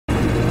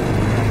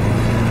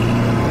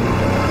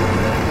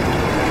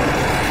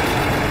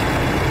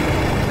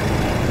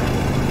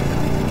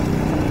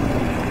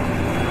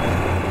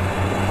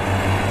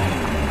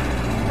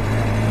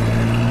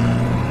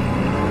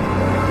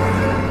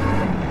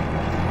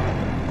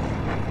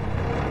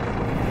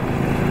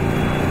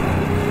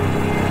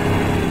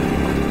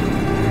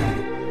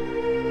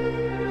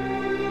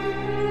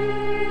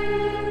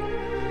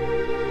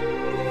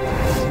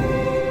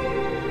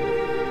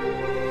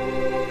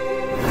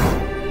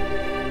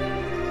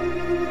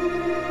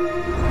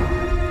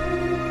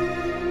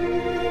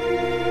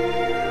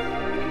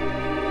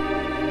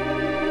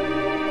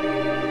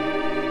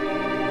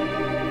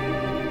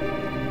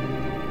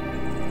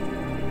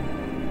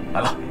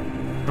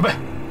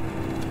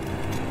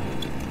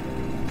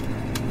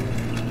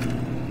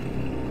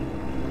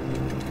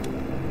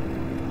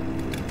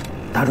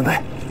查准备。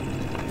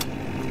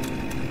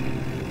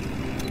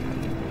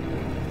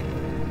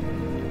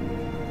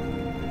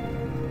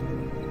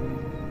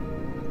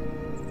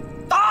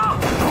打！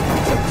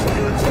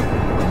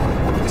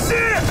是。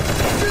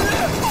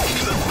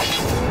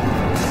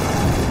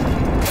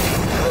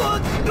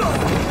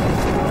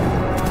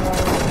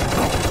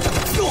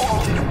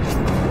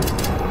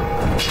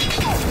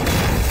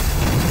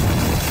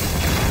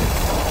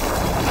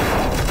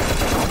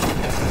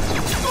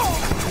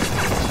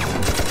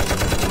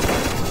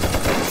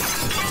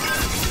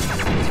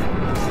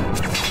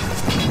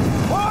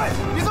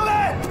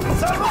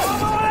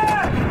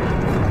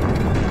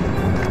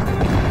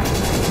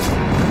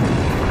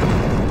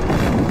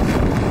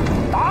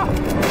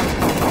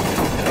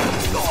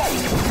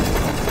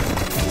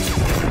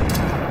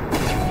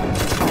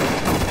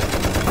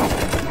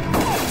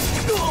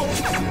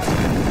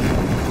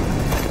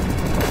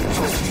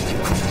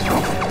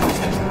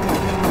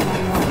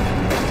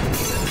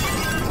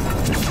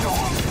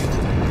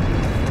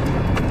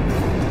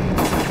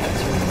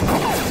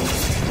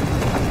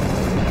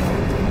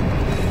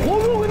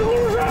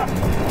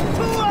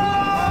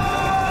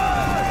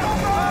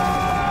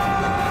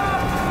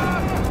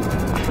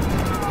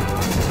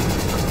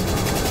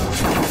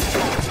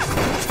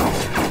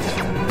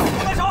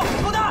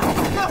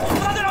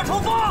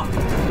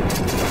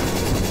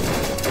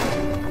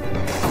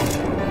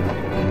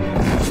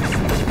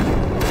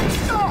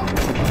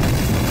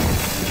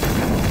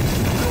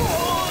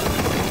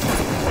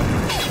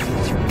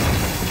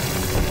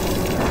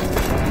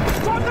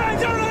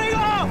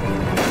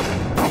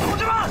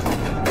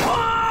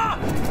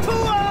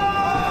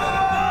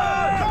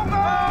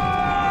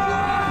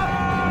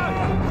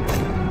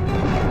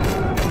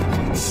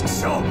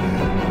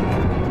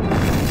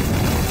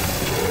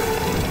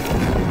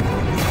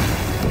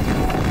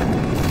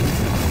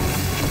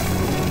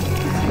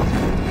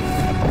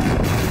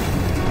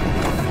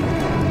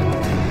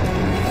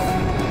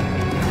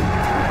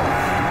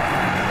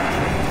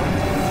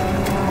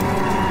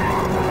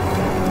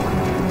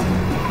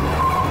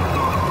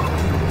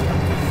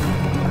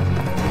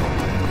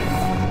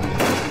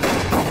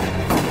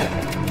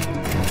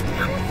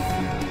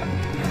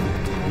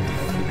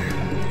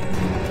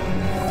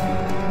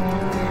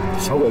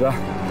小鬼子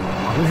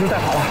把律师带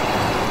跑了，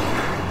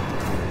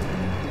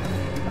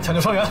抢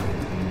救伤员，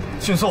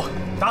迅速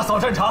打扫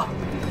战场。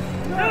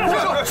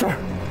是。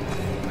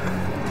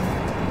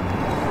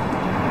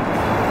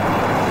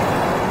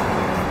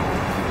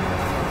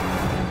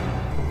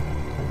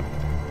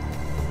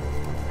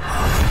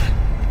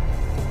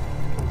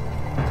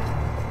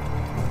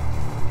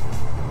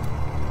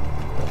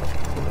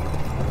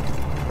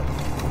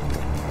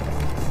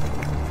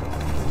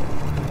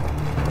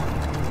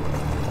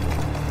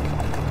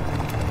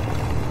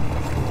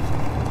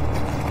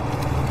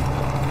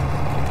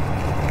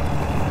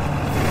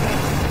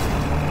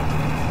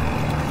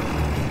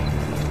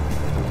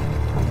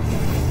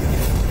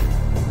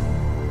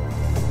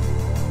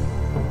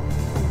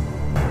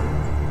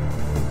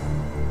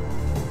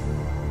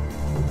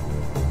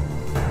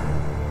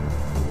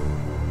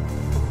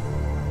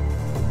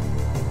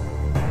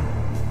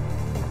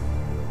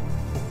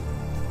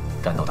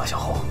战斗打响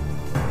后，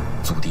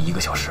阻敌1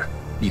个小时，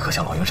立刻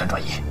向老鹰山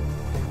转移，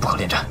不可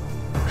恋战。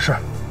是。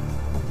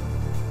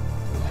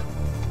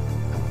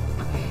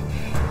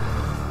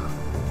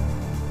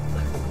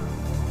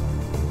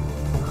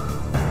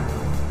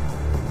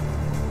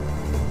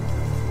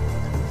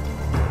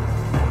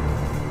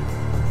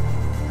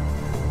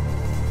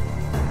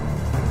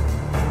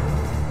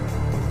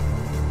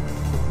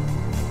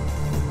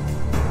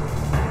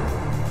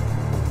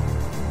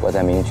我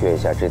再明确一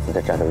下这次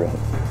的战斗任务：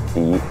第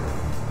一，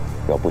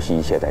要不惜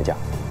一切代价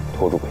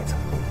拖住鬼子，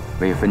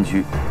为分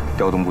区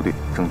调动部队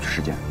争取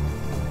时间；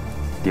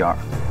第二，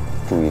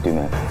注意对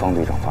面方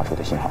队长发出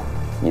的信号，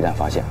一旦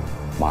发现，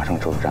马上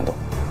撤出战斗，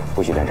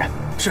不许恋战。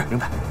是，明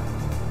白。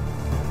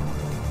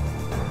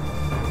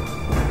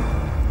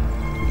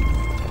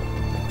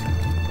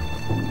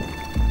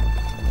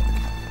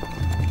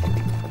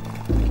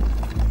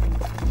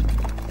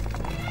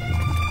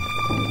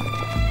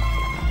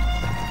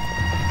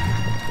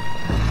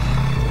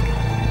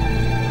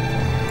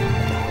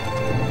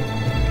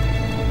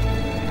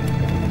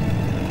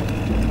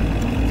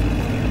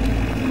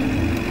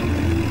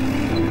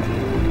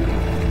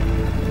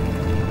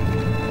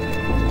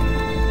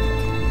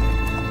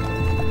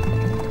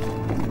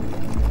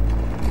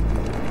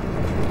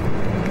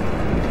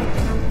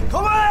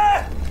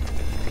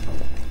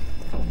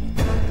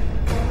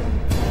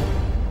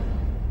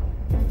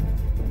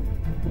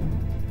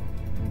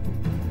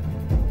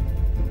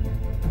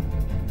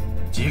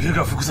敵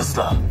が複雑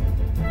だ。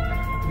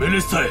命令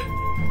伝え、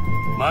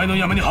前の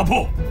山に発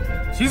砲、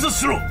診察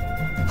しろ。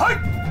は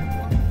い。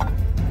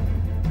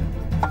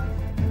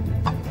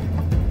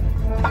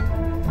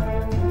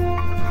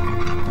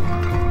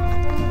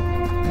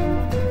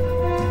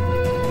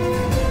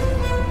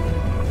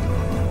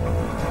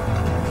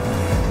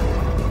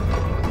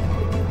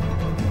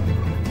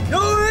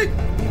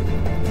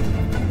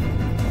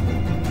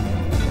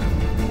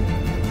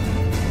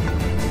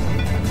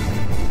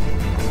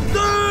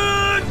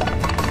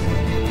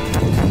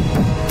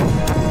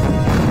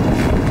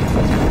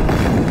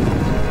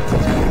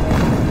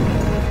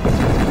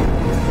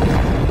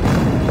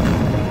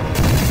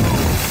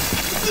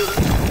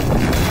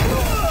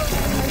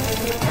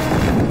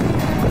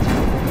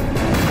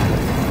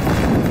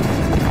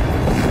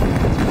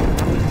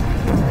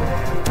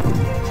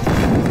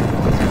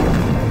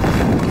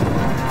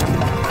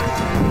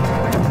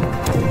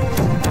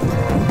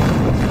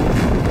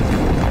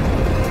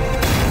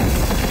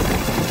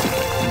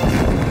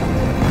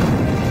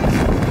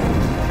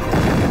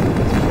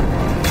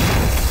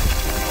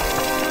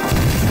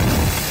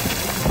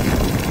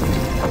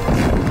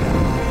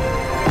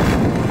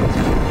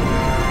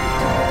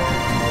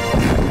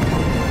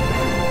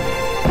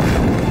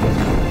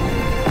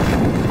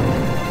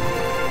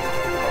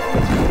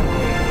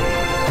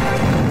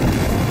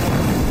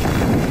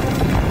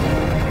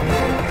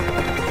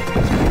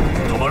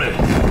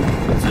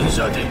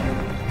下で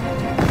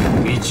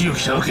道を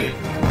開け。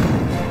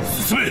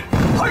進め。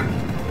はい。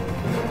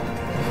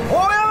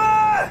大山、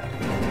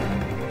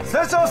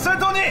拙者を先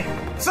頭に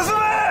進め。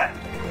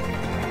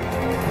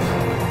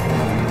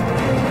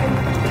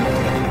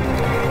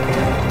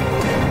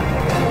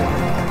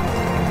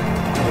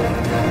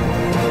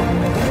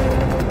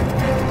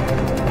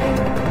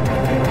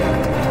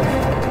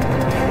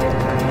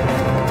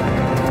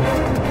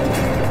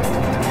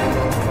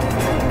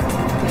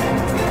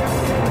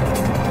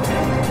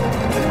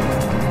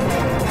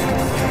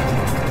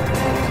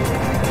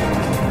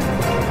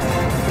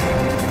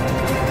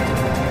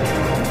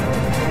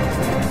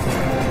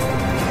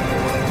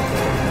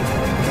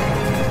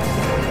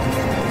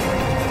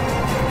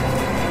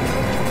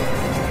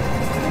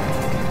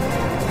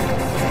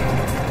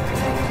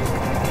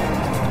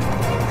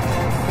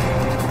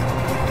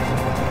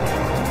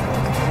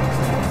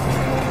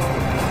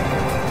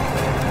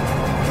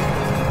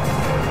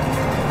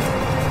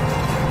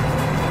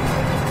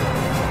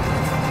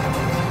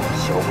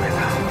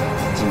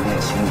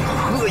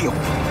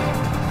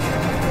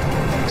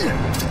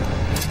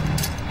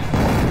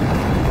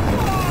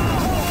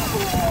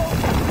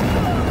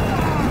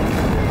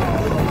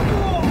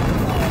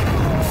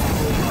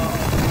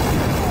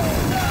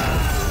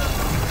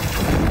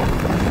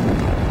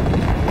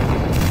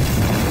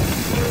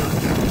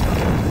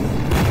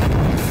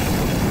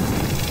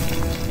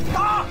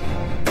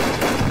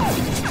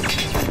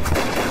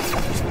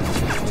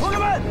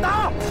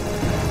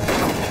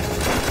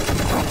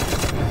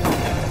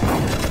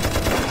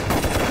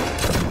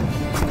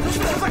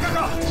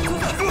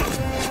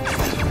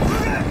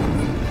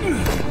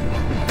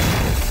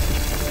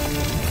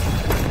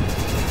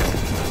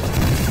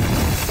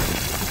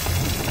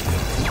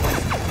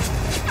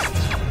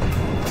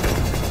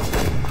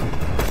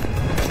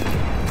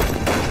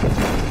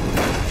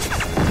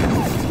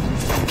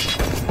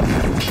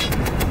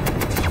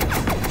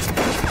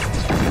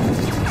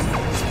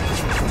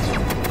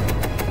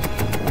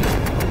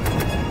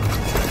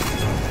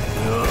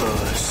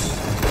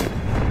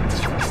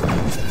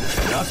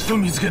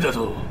見つけた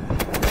と。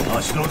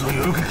足の音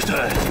よく聞きた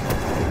い。必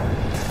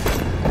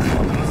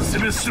ず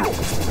攻めしろ。オ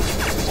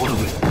ド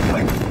君、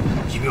はい。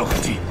君はこっ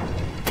ち。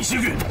石井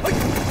君、はい。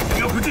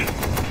君はこっち。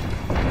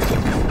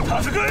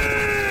戦え。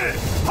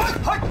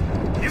はい。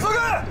急げ。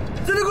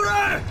出てこ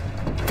ない。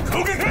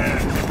攻撃。行け。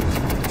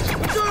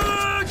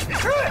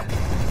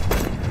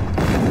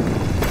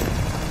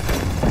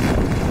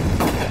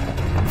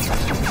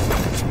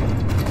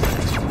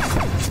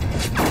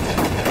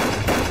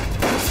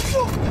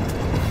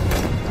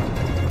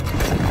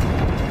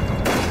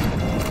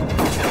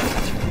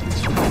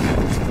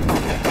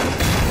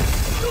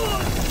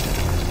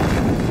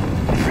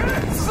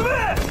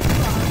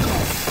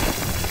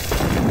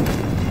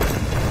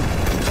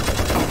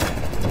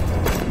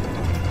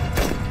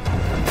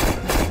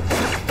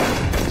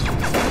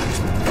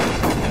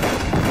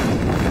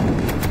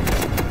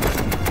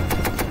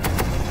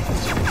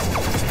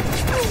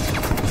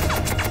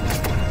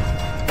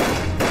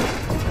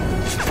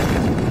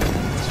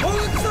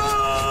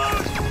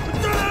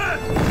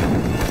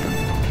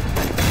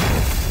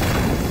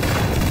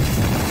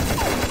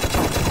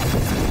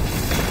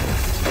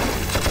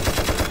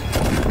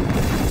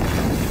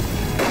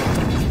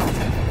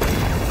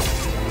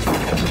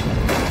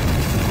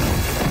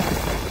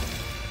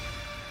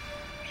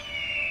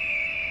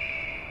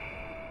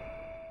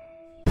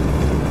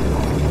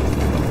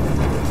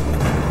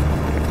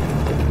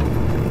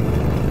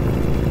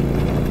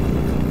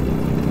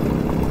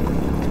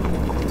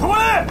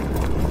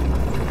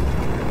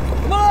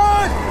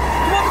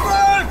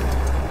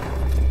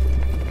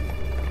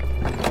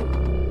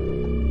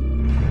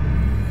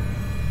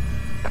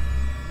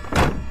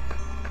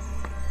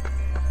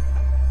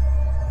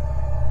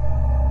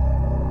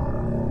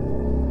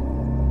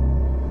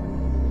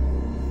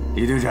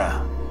李队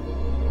长，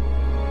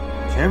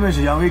前面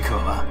是羊尾口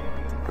吗？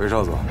回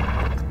少佐，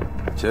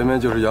前面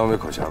就是羊尾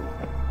口峡谷。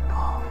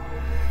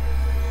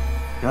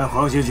让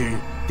黄协军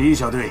第一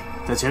小队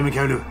在前面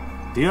开路，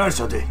第二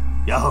小队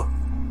压后。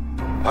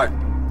はい。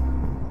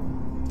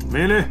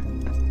命令。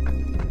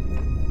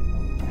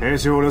兵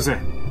士を下ろせ。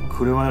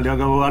車の両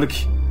側を歩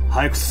き、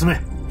早く進め。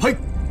はい。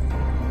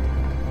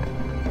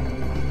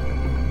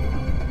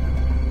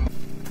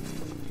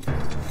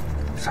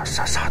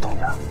啥东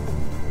西啊？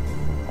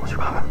我去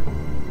看看。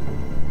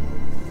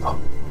走。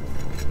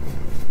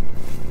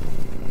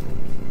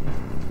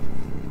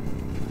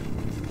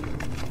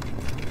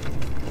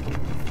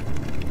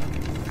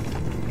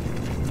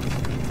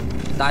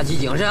大旗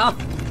精神啊！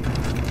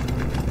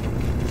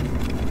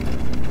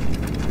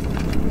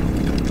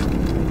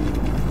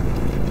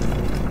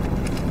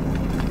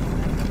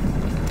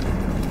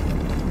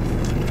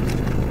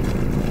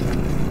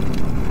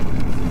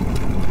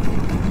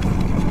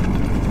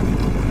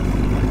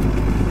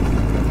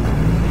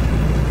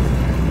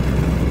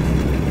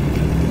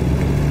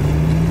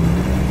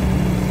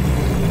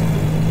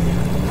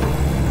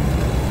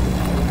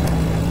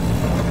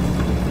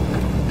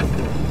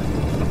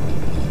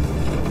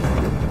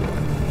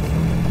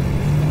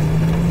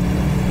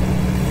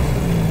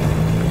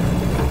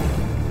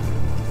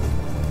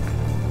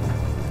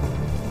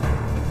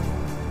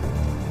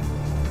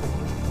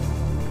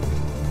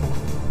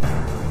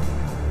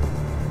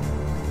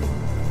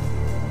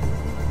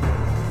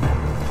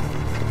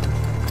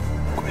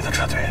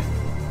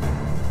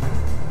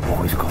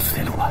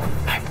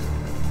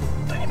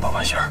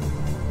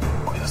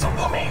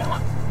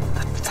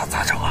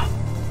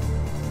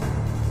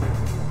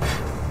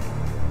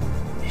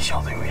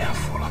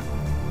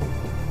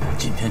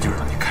今天就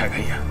让你开开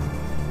眼，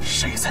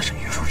谁才是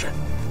玉树镇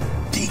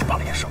第一把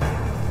脸手？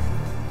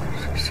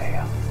是谁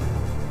呀？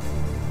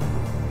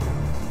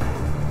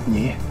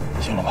你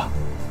行了吧？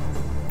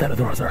带了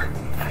多少字儿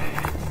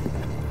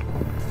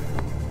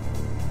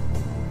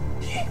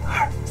？1、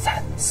2、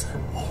3、4、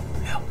5、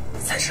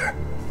6、30。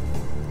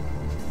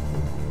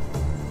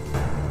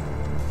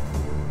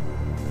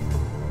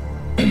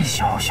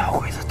小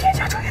鬼子铁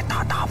甲车也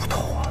打不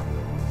透啊！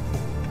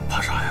怕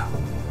啥呀？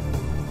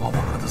老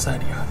婆个子再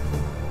厉害，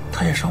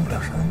他也上不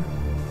了山。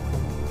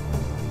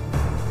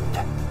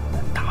对，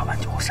打完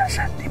就往山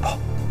里跑。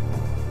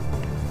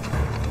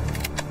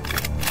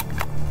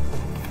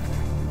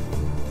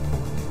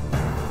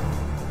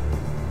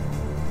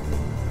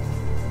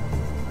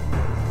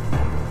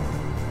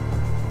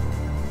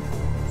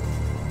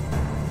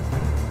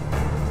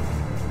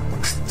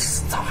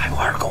咋还有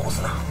二狗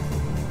子呢？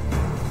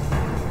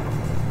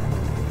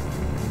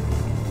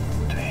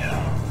对呀，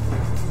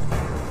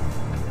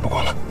不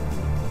管了，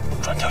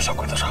专挑小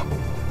鬼子上。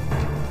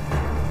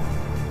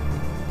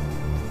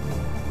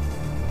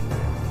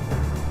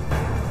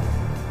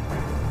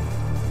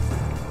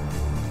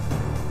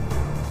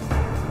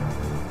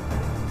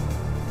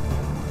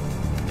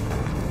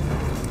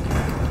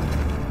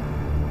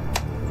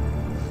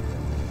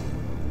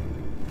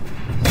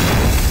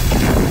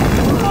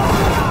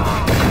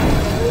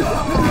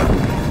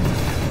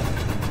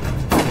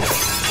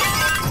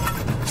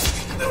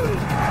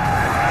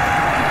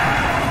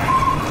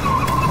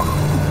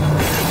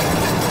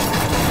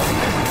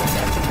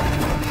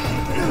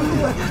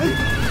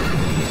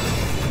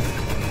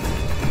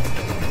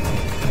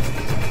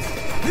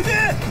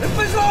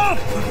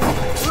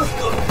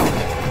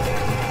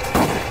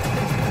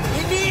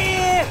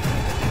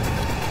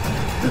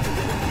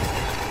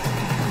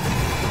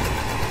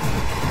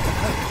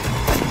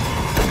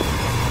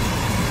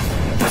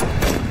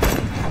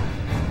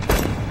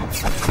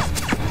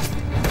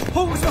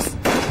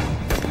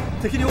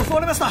敵に襲わ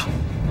れました。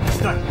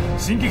1台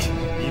進撃、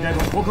2台の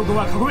航空軍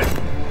は囲め、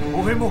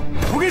後編も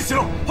攻撃し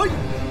ろ。はい。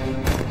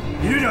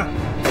李队长，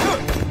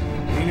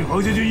命令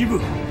防线军一部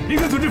立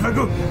刻组织反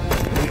攻，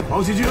命令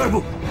防线军2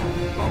部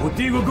保护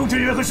帝国工程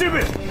员和设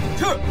备。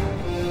是。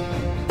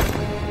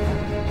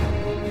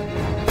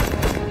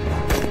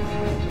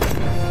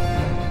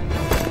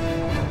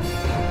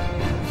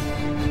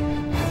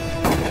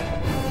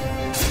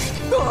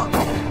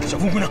小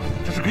凤姑娘，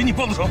这是给你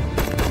报的仇。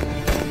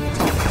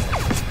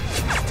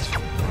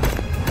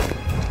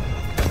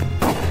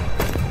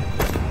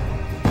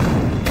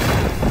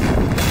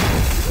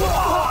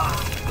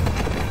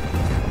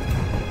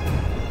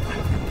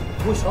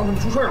不会想让他们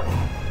出事了吧？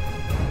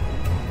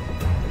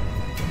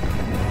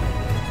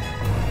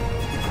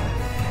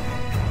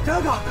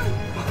张哥，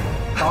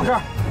咋回事？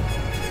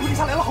树底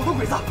下来了好多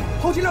鬼子，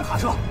好几辆卡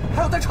车，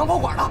还有带长炮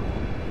管的，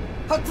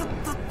还有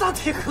大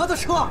铁壳子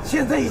车。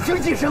现在已经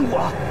进山谷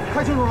了，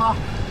看清楚了啊！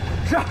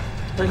是，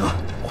大哥，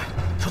快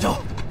上桥。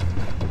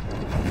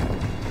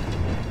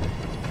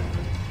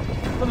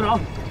段队长，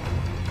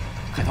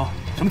海涛，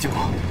什么情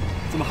况？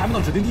怎么还没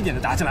到指定地点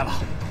就打起来了？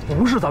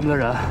不是咱们的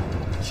人。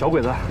小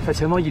鬼子在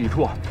前方1里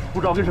处，不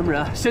知道跟什么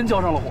人先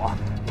交上了火。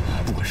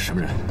不管是什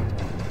么人，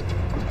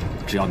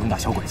只要能打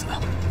小鬼子的，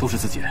都是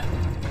自己人。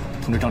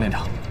通知张连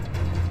长，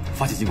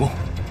发起进攻！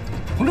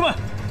同志们，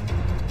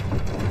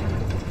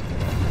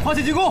发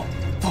起进攻！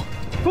走，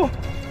走！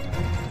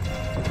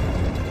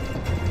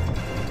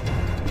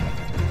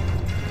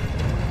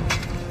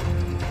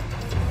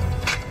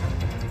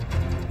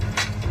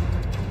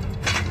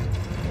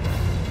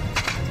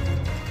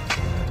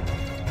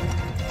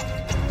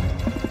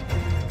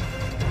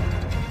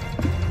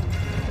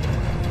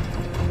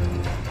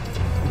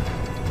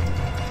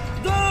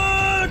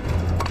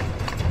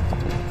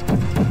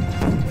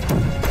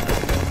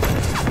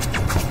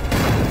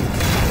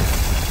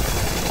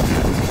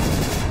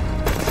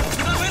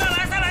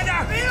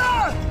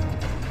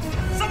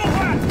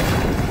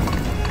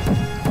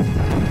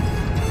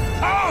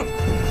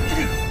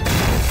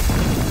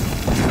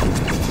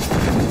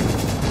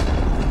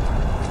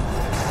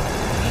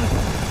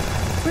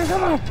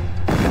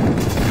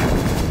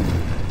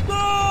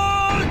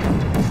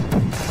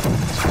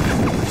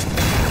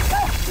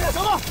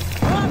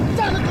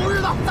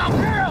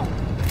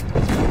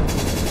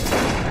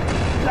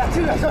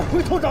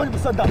回头找你们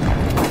算账！出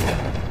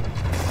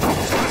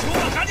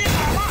了，赶紧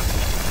跑吧！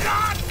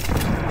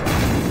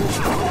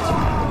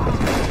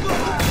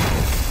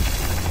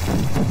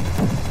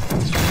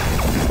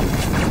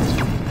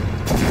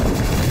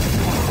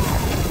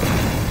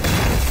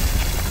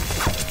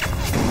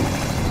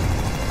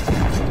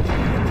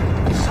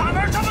上面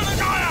这么能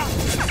炸呀？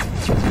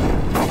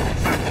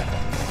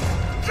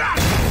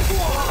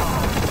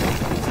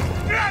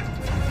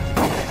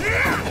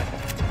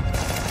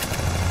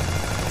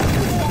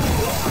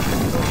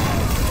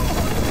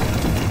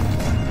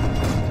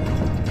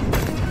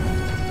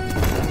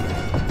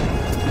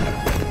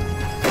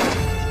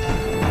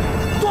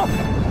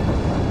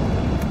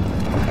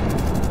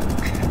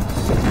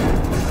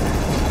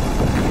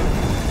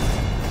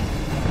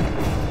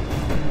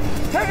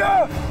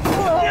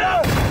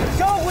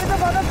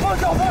双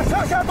小方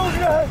上下都是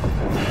人。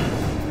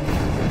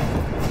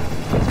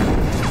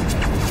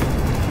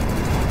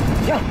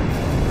停！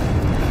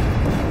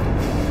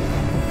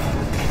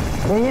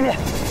你一遍。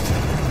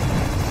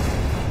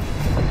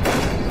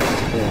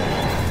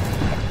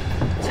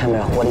前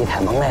面火力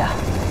太猛了呀！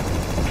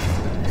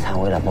咱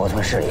为了保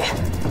存实力，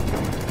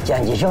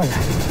见机行事。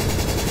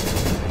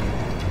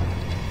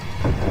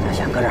咱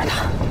先搁这儿打。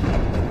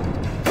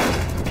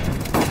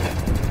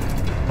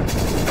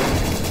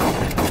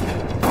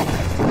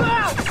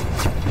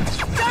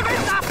这边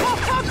打空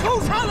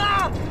枪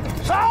了！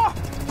啥？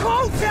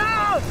空枪！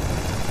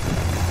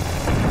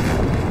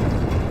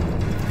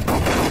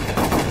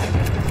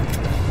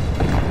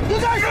你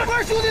干什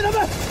么，兄弟他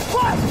们？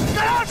快，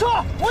赶上车！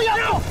我压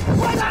住！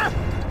快点！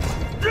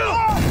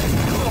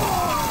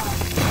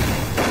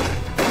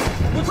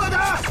你快点！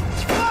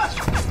停！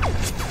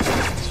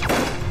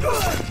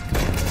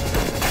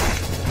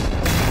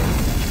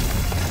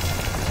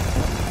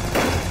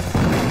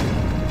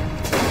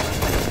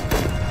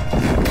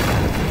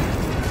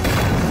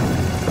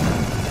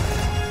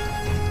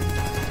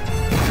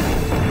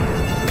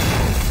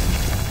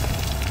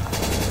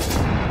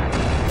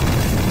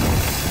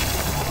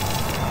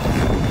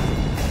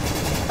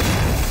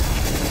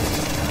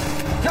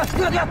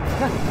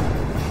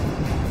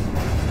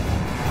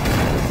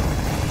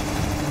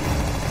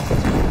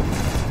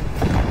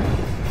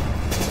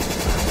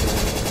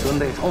准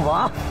备冲锋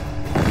啊！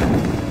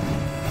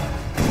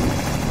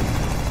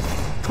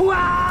冲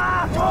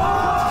啊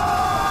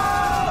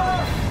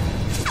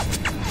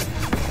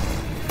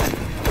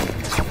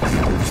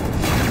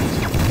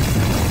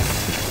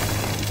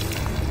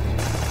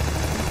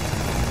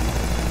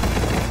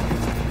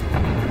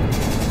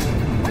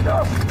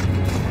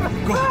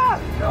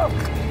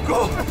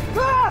！Go！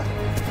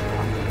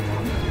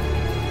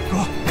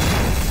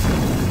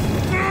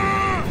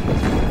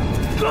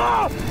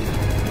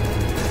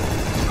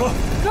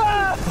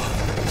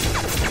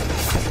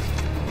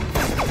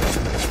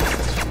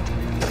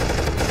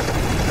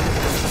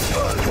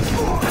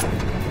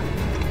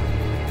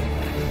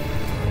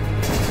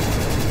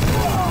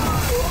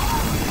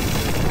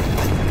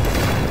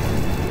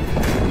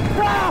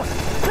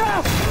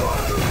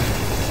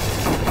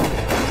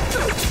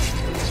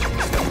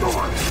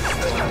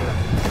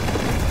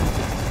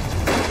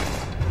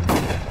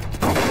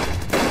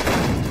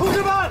 同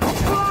志们，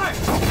快！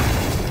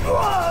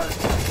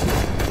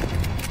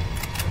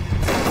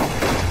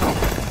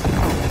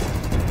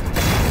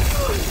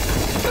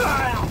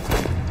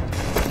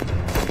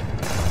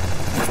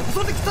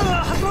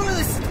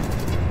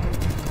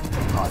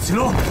起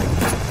路，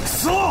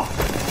死我！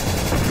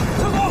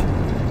长官，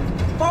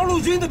八路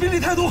军的兵力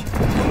太多，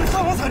我们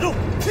伤亡惨重，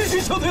必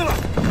须撤退了。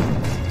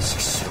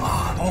行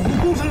啊，保护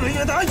工程人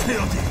员的安全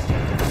要紧。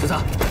部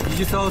長、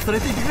技術は恐れ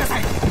ていてくださ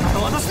い。あ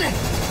とは私で。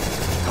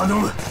頼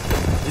む。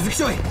水木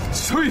少尉。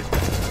少尉。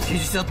技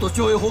術者と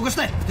少尉保護し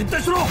たい。撤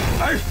退しろ。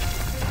哎，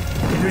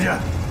李队长，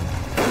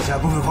留下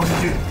部分航行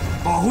军，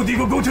保护帝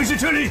国工程师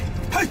撤离。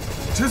嗨，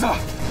车子，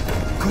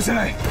扣下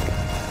来。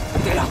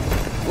队长，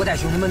我带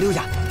兄弟们留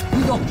下，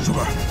你走。叔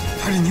本，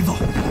还是你走。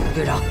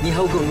队长，你还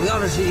有更重要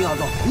的事情要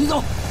做，你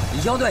走。一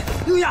小队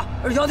留下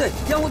，2小队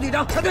江湖队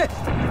长撤退。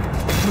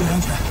注意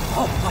安全。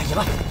好，放心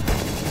吧。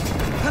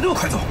看住，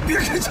快走，别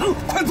开枪，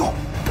快走。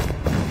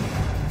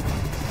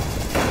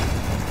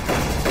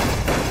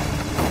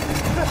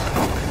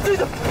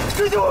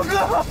救救我哥！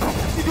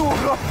救救我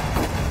哥！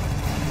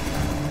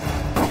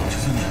求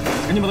求你，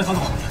赶紧把他扛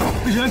走，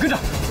被人跟着。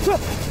走，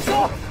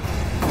走，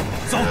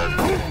走。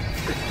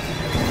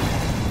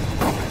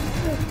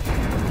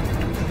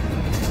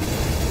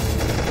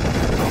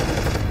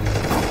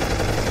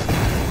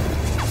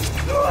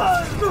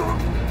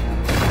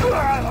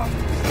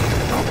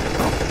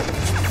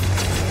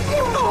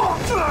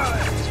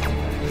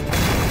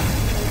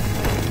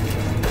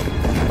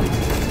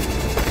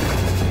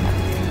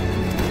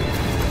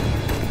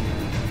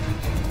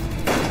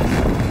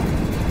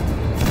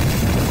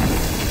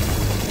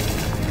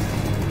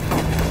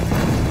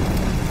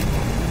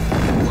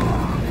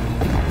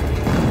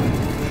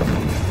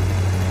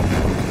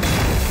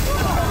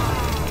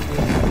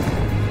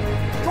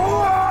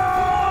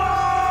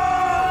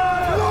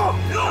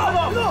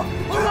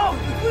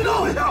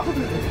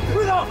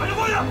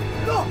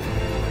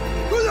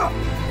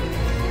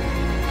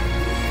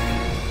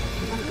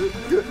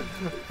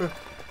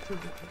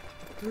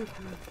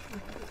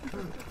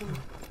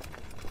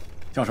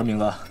叫什么名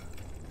字？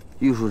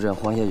玉树镇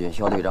黄协军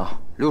小队长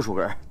刘树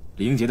根。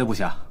李英杰的部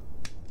下。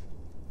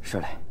是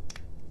嘞。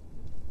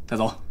带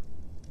走。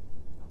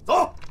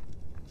走，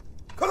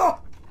快走，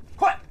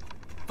快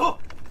走，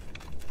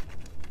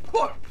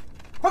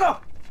快走！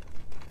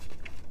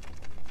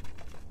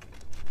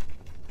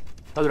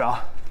大队长，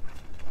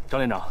张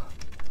连长，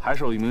还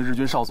是有一名日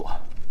军少佐，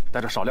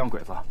带着少量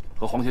鬼子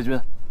和黄协军，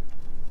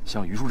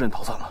向榆树镇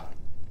逃窜了。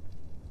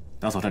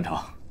打扫战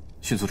场，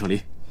迅速撤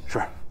离。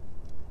是。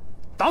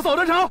打扫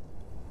战场。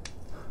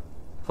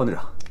方队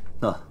长，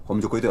那我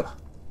们就归队了。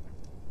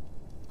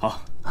好，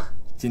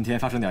今天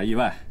发生点意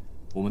外，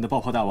我们的爆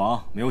炮大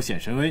王没有显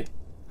神威，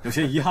有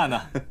些遗憾呢。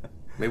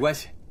没关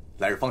系，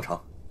来日方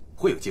长，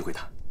会有机会的。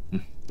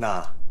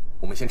那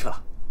我们先撤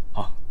了。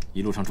好，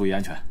一路上注意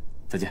安全，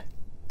再见。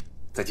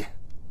再见。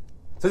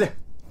再见。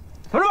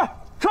同志们，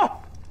撤！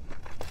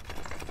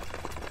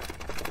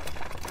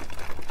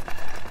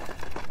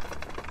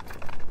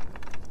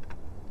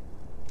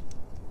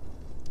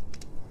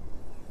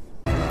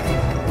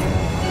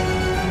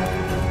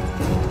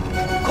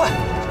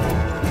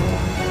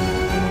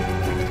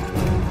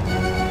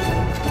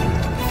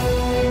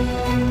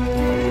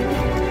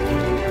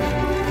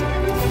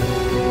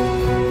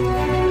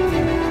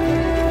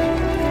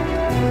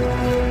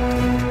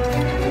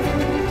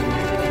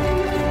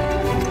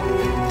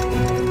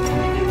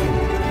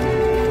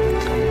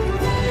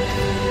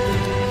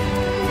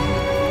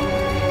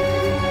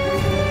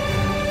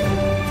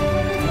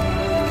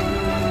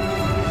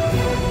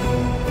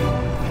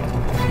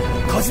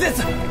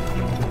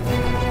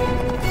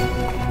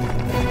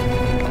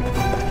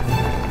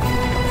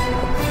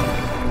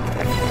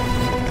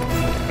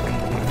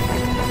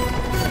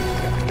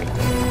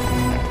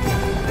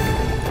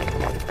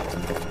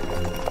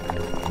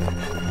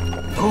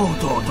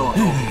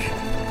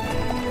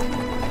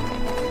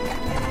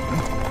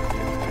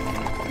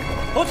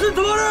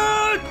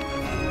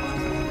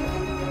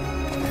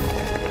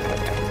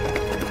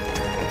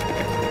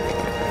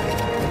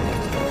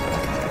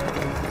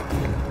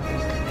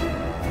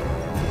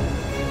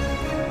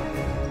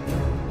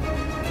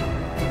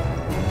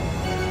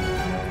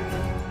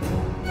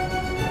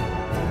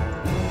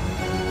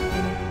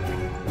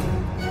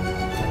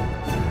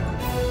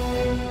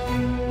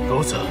ど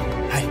うぞ。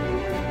はい。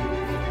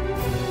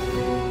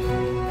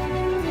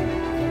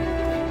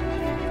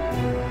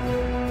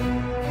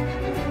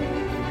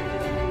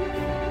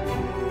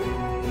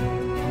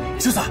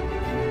中佐、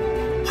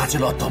八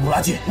路弔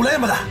村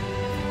山だ。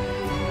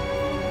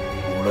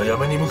村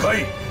山に向か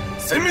い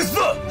殲滅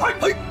だ。はい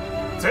はい。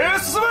全員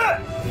進め。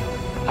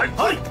はい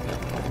はい。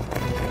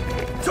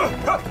じゃ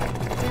あ、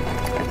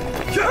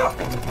ひゃ。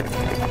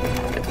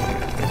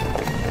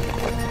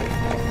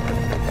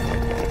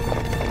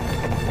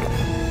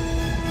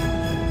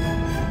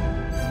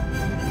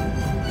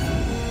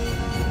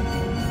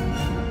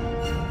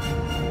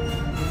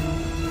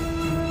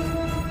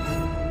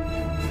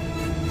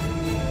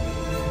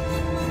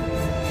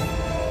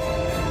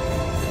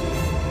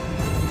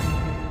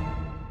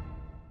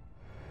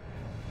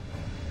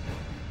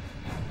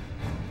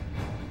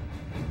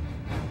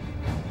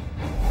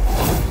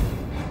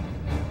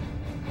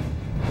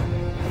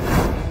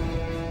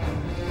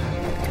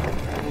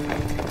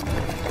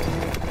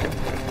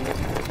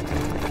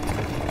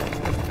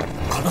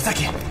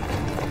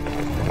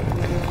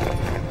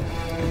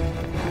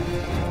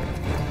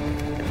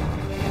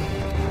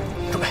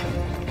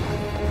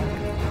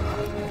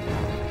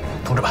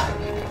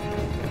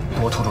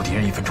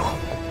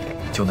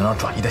就能让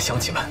转移的乡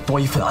亲们多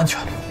一份安全，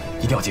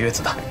一定要节约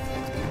子弹，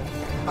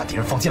把敌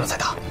人放近了再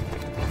打。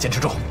坚持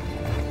住，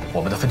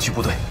我们的分区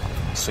部队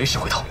随时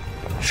回头。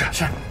是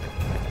是。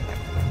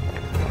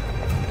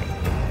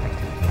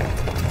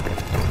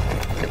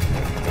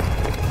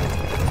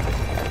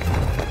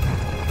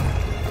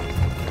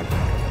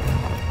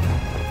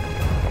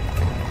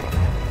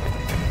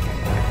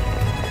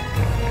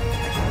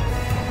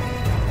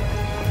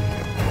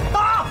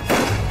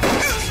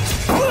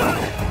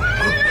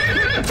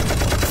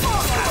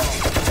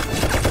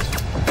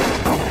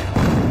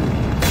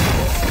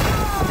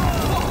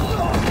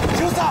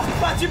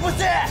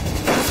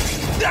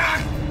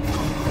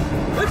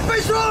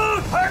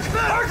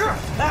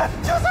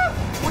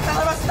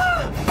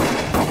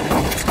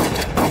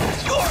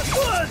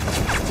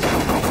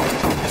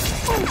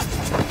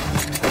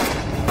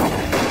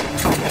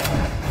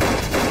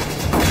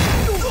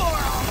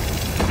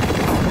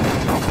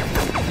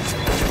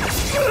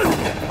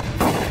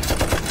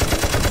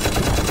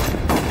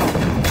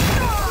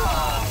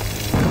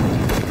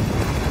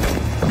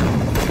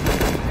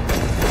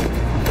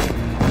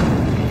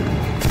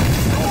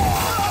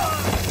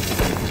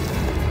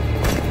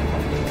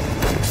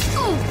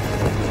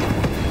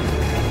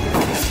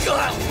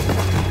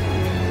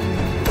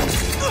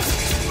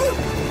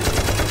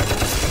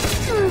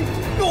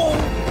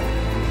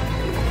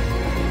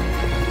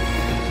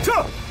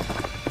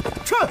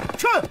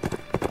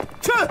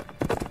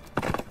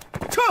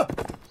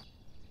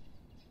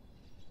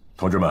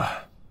同志们，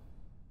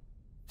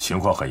情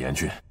况很严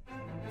峻，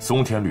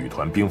松田旅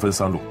团兵分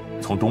三路，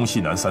从东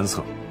西南三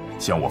侧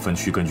向我分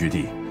区根据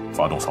地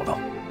发动扫荡，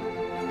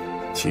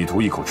企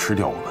图一口吃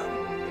掉我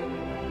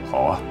们。好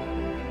啊，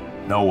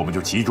那我们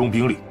就集中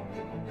兵力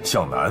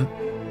向南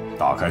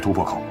打开突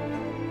破口，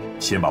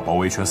先把包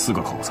围圈4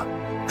个口子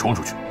冲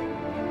出去，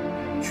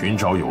寻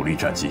找有利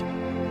战机，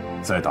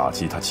再打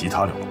击他其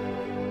他两路。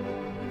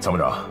参谋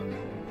长，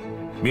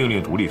命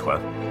令独立团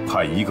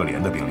派1个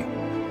连的兵力，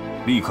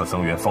立刻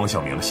增援方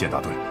向明的县大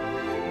队。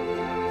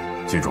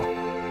记住，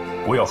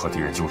不要和敌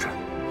人纠缠，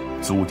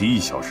阻敌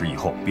1小时以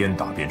后边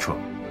打边撤，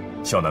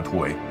向南突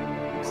围，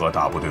和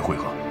大部队会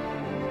合。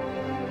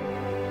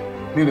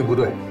命令部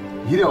队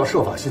一定要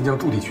设法先将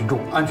驻地群众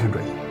安全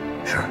转移。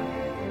是。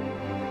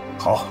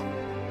好，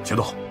启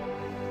动。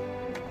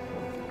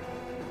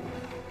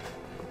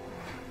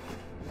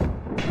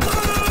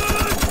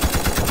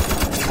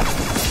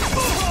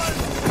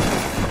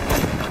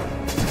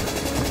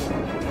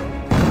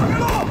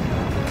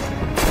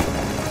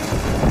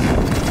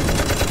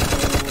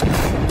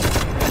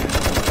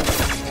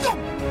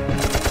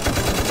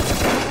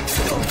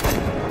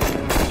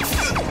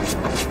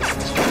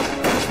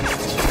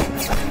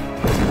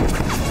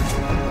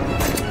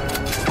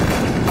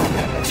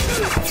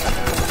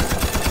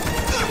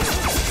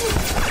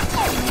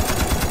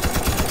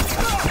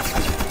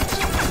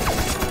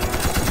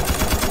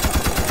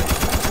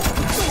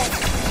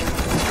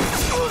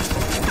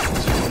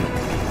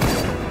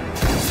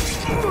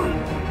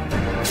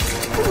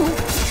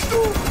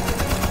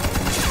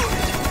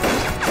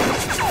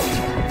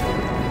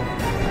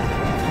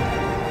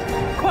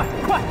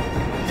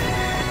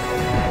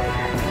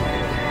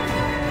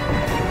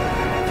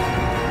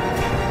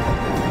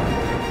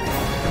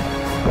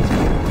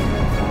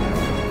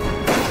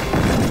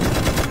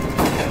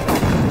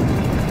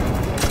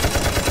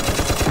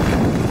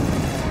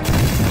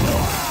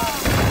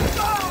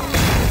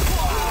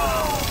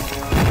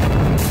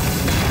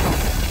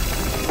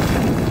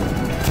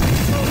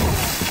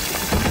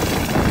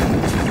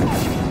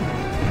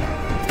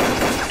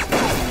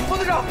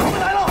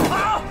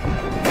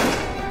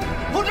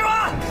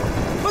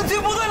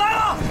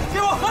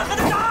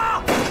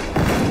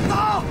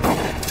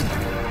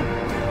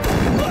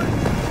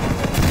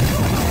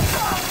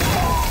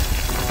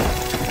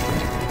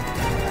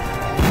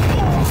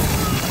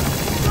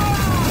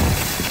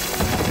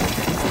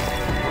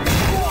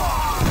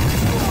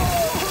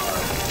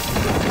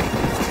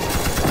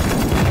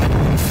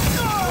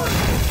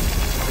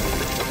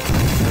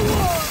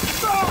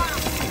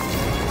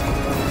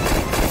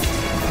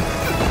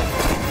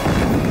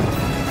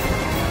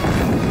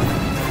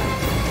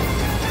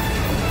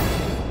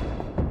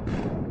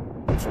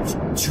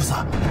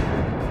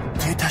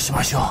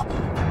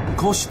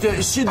こうし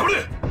て死ぬ。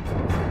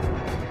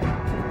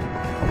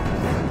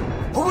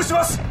ほぐし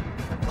ます。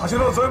橋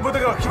の全部手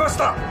が来まし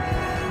た。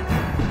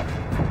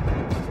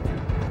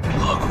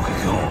迫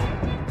撃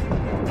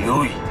を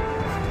用意。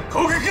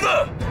攻撃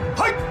だ。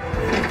はい。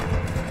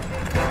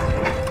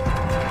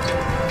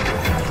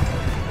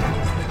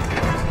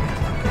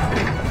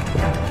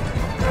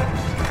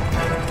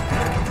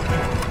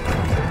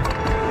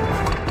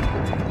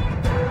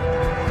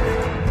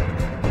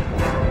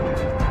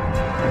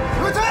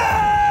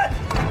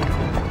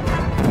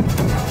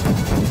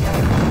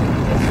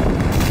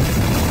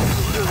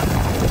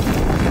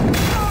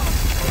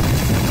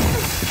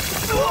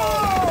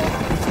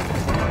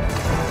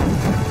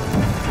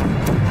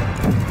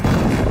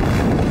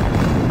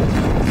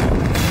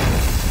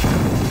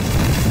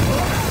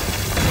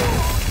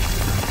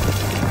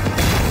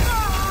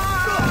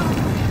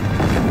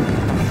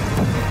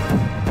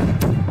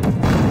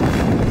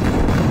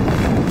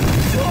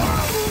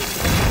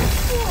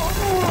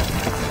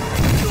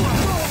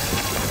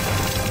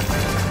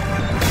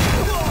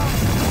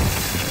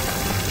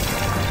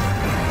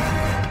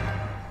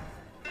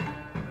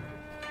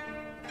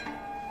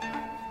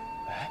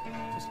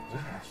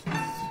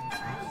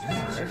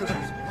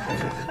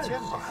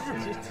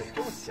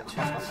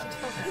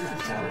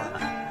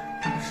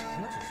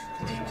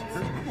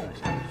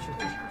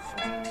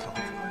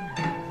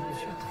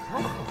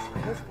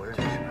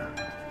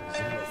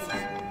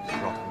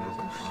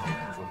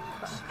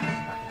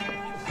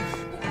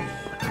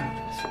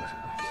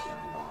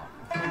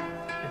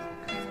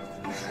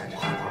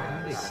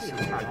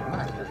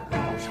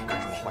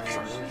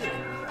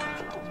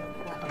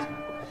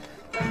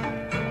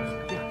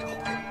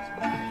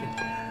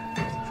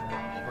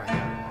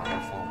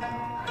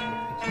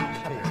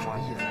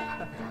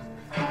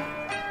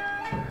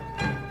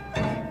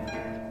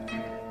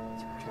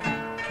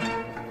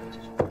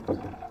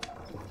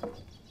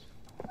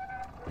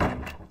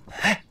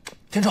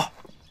天柱，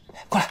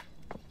过来。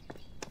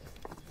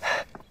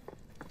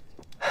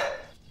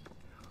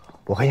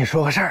我跟你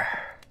说个事儿，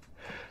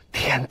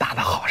天大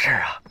的好事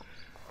啊！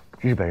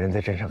日本人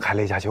在镇上开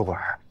了一家酒馆，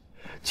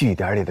据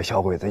点里的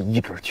小鬼子一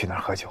准去那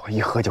儿喝酒，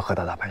一喝就喝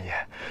到大半夜。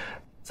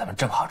咱们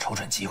正好瞅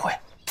准机会，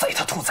宰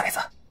他兔崽子！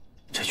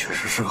这确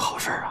实是个好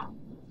事啊！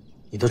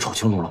你都瞅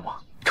清楚了吗？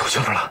瞅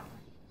清楚了。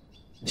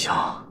行，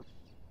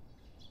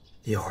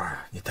一会儿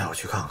你带我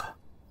去看看，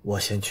我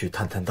先去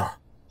探探道。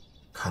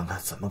看看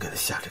怎么给他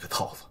下这个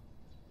套子。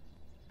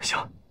行。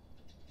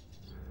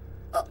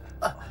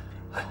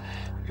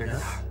忍着点，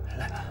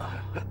来。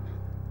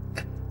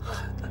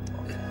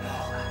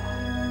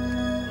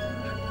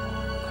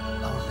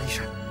没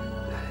事。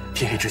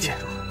天黑之前，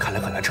看来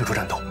很难撑出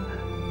战斗，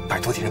摆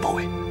脱敌人包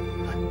围。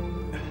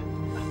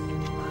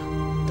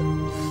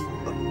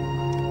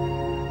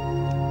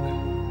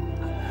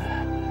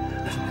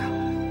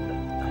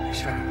没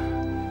事。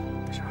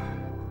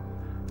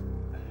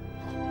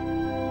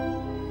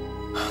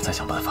再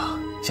想办法，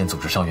先组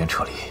织伤员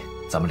撤离，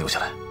咱们留下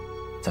来，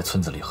在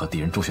村子里和敌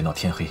人周旋到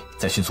天黑，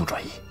再迅速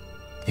转移。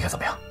你看怎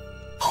么样？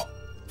好，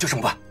就这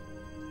么办。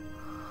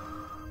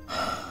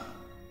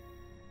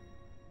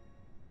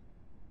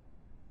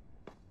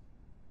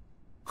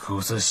封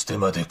鎖して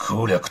まで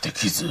攻略で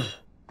きず、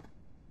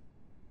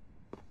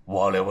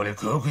我々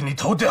空軍に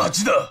とって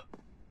恥だ。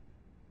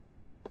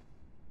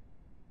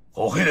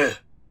歩兵で、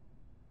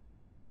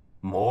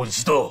もう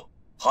一度、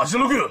橋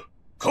の軍、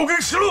攻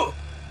撃しろ。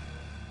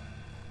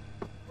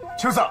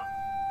中佐、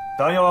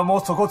弾薬はも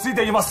うそこつい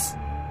ています。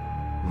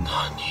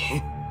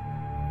何？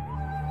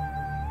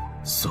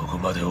そこ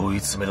まで追い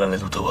詰められ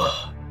ると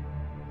は。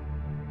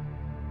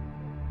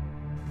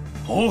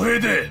歩兵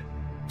で、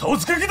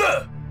突撃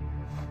だ。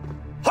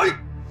はい。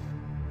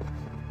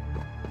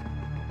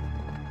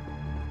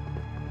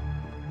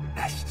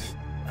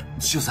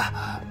中佐、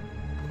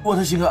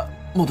私が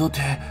戻っ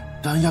て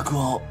弾薬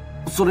を、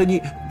それ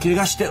に怪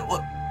我して快！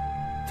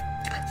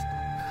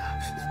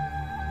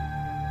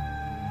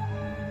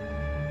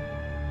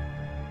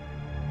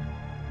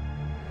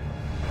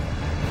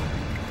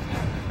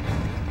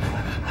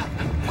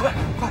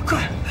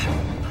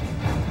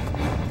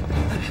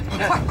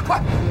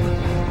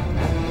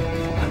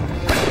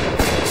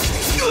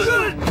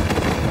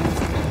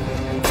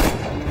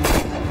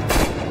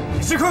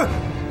石井君、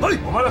はい、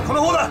お前らこ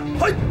の方だ。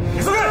はい、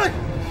急げ。快！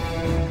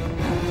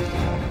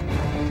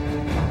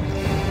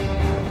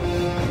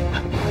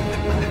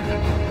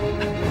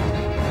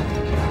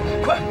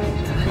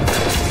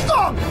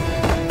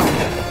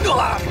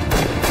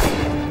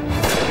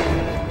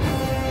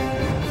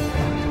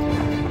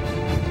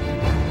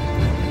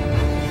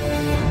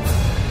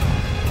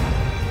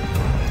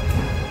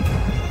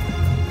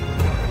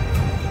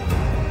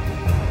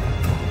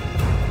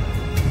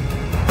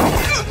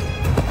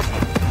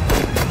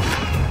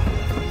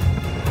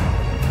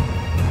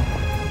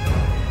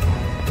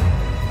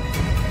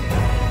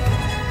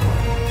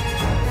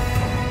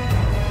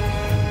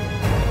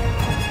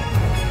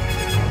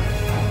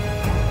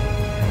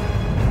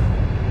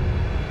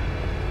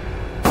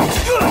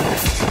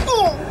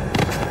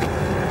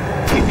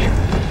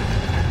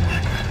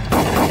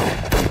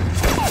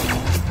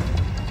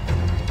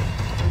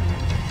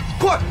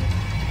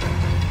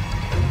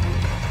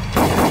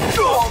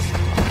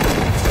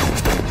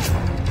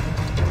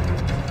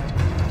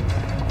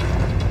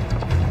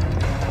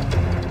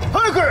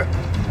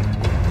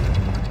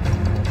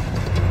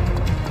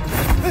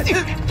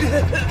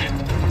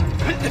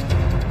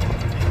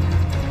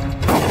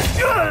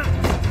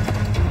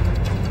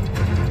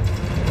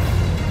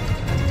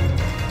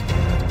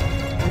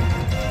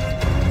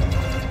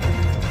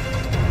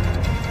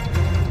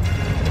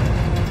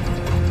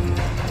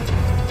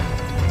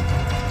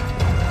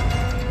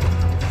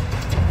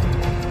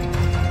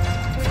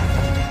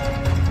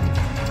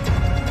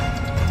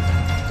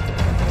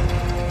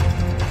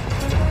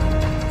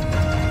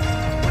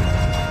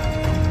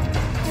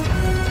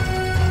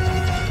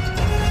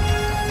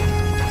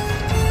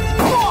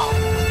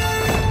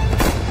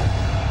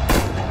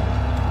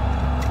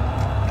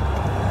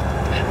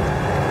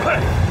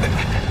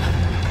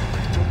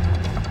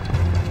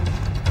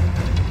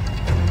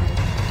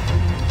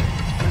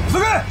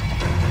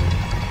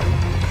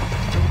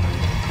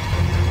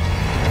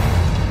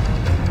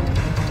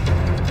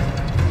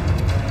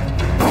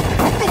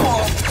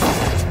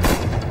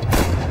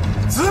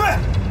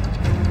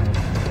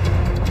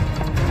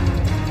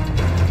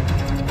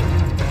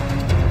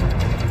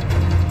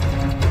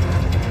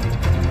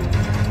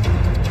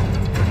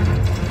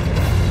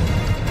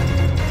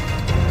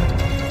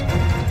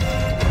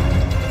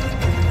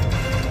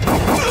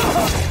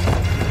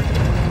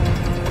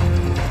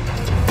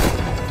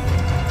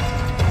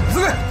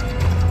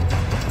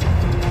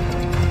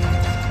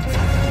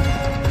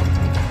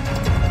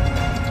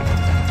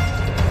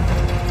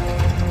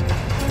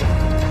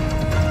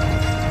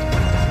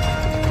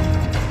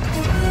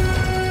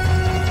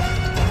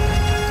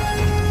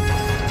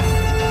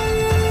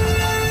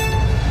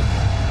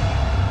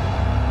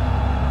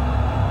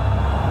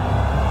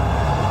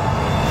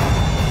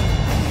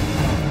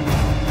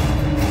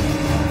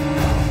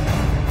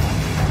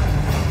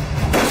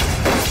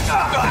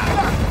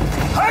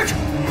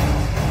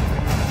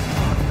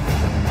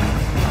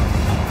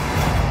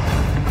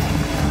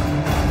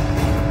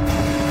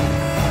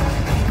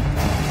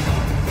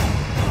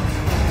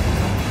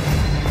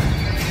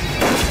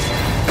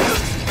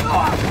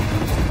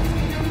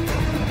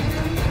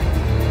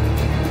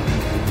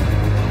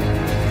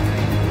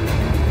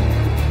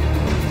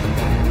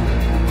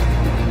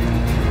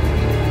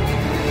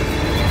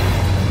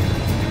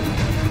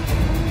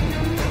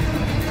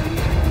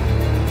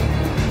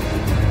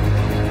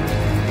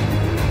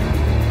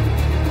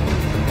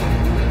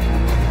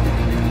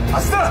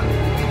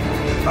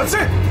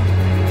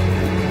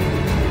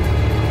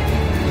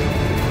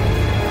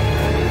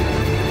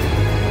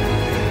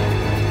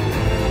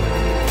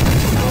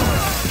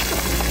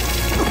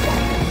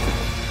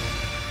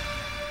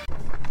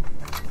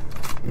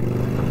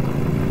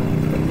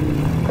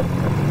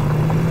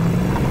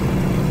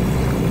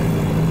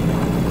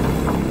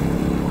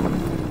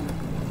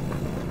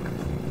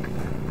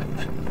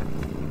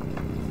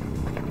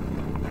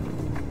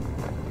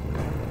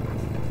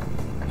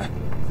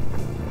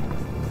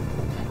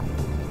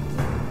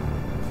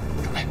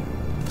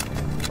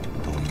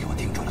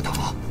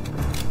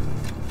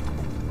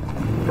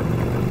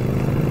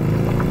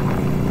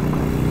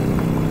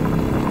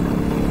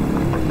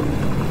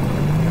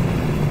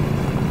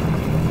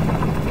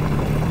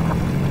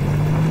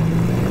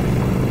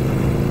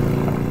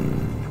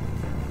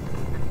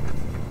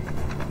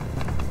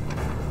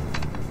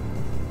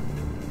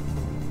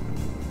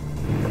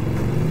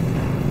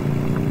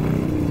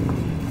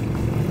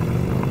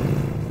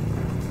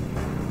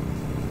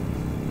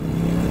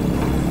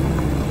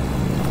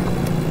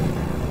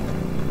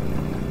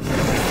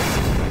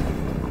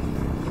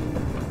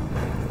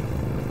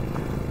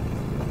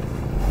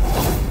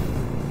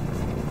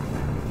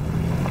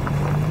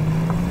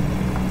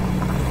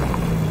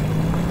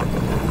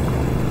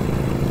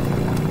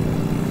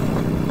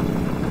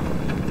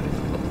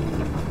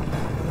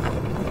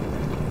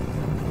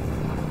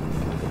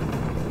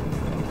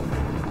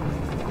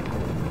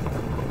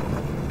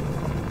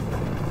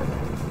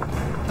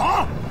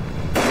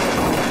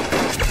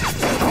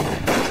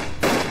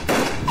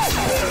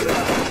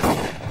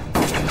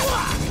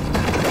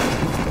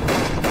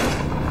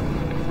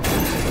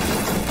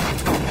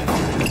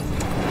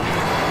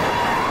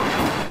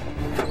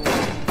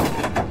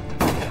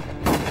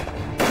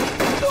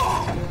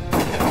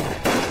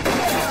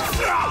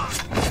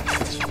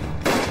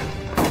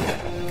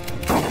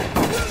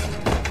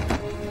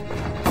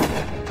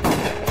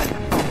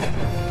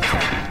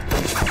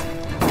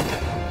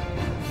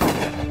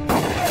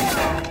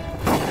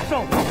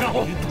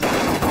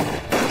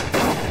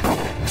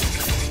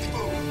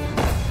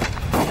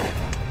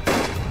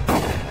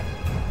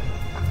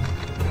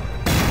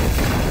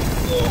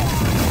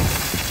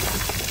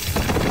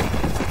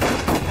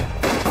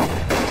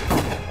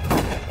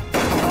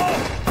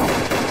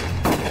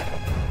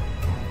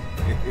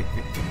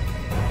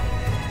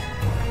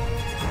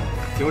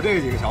就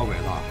这几个小鬼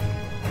子，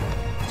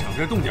整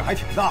个动静还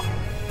挺大。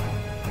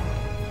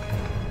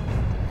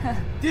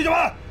弟兄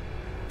们，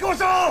给我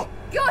上！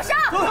给我上！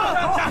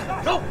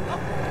走！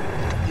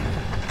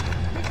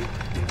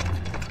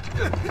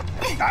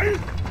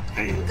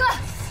哥，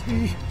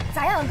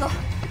咋样啊，哥？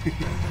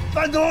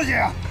搬东西。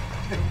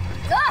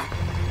走。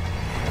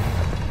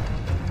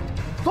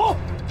走！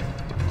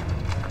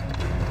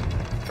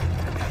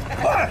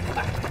快！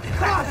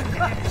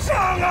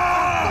上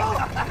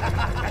啊！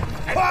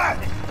快！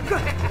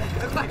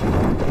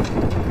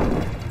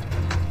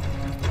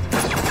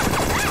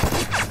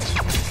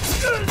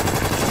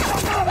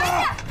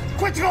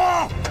快撤！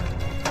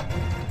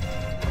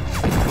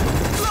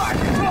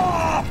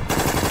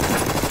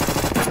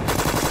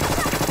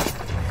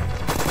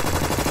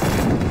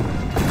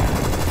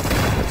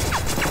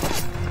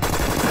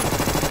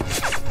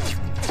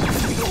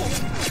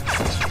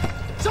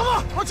小子，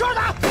往圈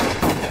打！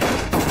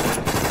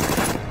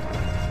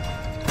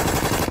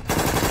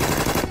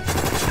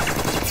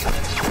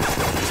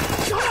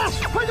小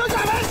子，快点下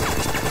来！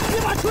别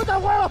把车打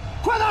坏了，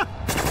快点！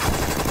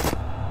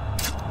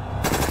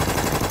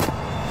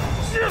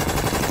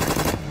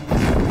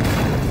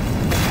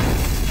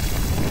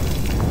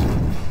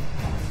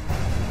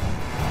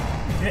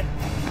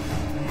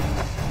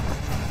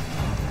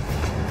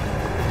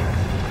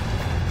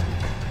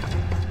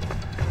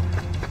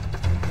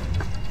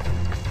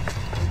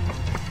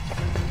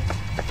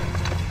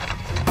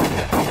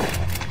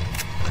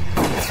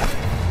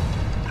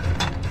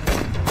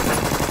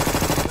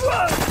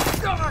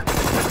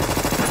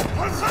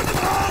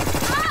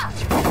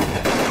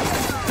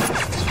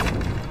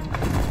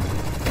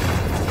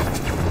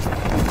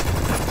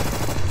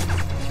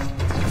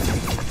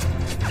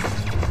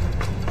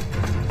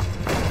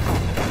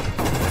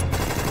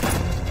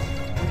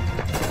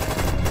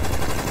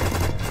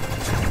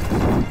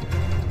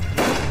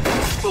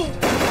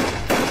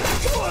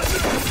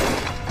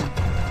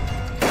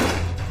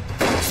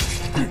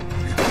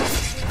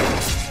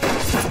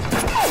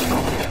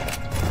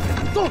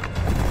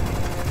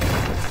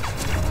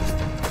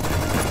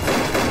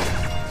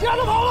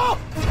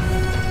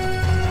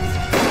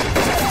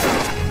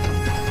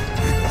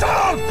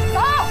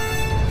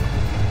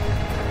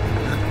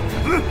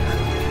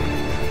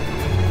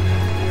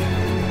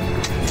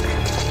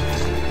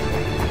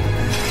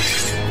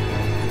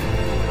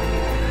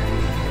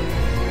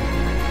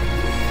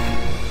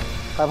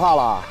害怕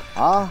了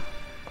啊？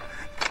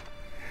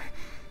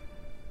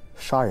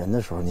杀人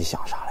的时候你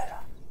想啥来着？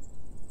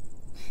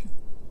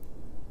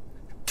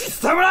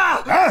怎么了？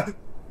啊！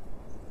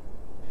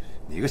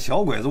你个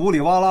小鬼子呜里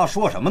哇啦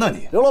说什么呢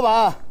你？刘老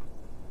板，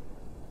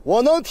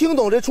我能听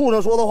懂这畜生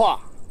说的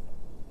话，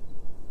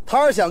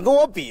他是想跟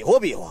我比划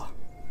比划。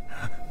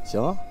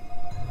行啊，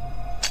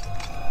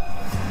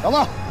小子，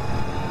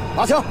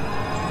拿枪。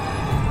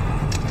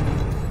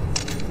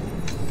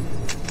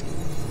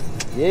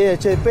爷爷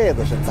这辈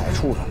子是宰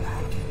畜生的，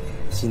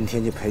今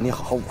天就陪你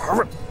好好玩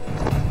玩。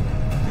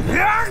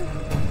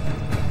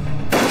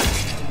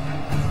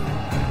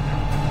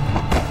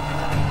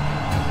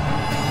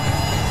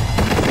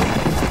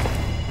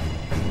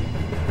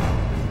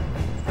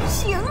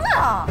行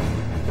了，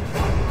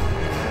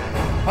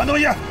搬东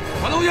西，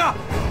搬东西，搬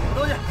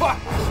东西，快！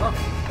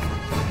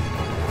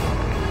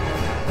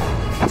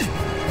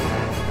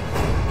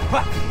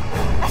快！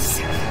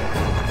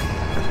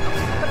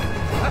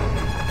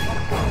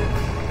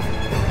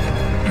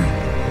哎呀！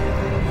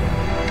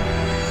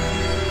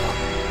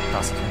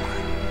大死痛快。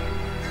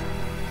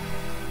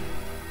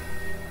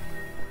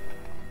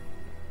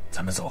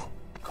咱们走，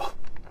哥。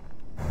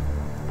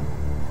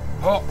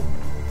哦，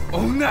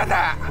女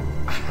だ。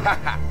哈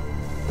哈。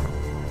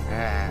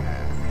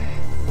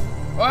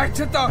おい、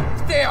ちょっと来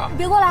てよ。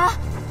别过来啊！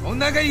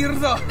女がいる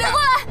ぞ。别过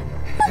来！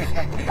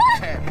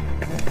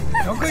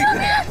どこ行く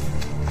ね？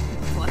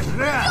我救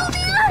命啊！别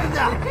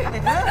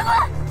过来！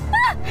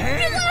别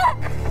过来！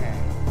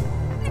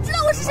你知道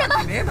我是谁吗？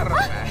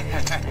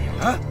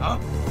啊！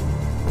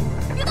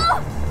别动！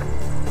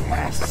放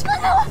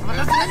开我！放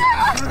开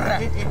我！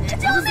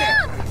救命！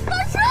何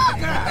叔！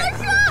何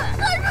叔！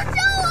何叔救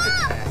我！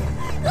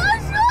何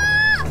叔！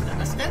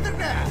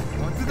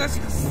おとなし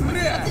くする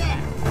や。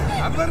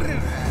暴れる。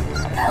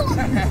放开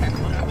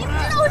我！你知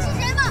道我是谁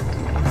吗？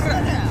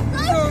何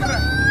叔！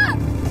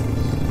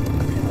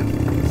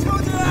小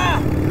姐！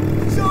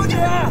小姐！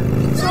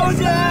小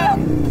姐！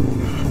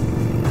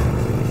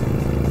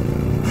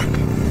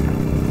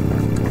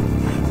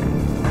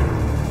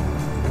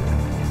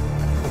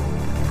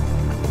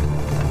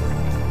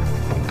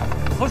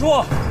何叔，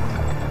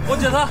我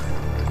姐她。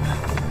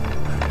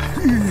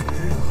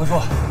何叔，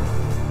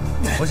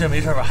我姐没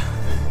事吧？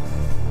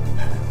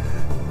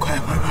快！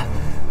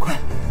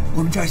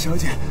我们家小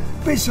姐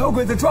被小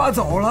鬼子抓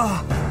走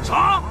了。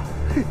啥？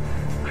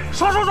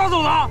啥时候抓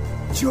走的？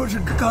就是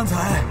刚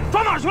才。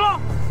抓哪去了？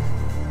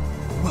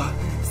往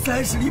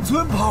30里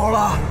村跑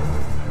了。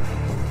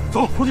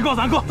走，出去告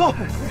诉俺哥。走。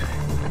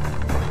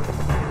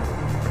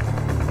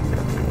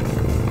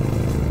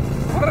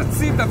ほら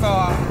着いた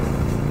ぞ。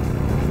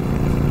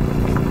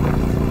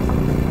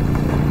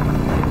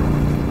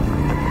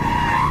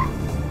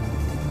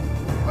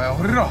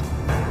回来！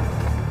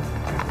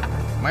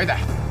买单！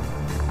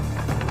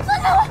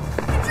放开我！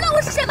你知道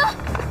我是谁吗？啊！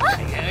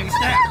放开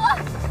我！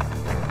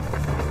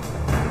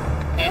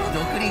ど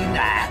こにいんだ？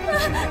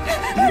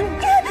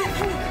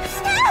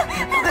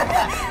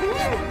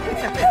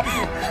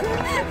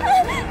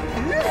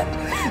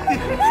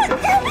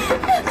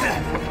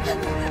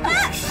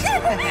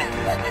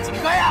警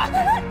官呀！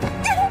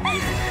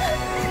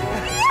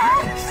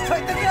快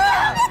点呀！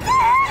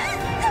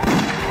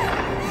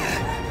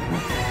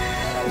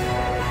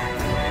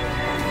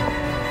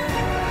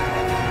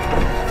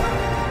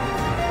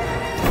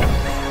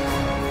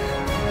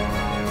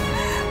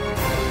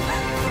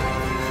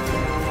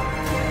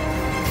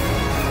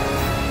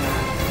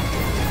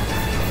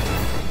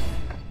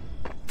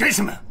干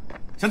什么？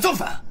想造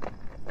反？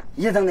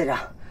叶曾队长，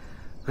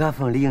俺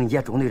奉李应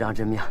杰中队长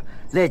之命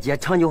来接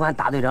常九环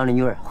大队长的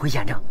女儿回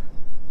县城。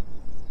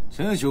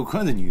常九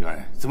环的女儿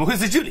怎么会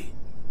在这里？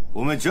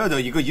我们抓到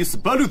一个疑似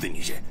八路的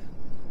女人，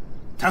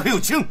她还有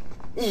枪。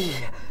咦，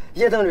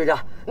叶曾队长，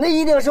那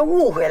一定是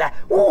误会了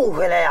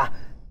呀！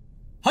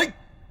嘿，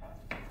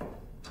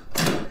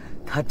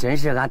她真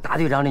是俺大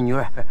队长的女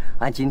儿，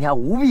俺今天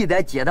务必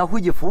得接她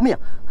回去复命，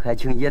还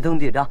请叶曾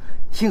队长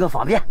行个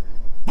方便。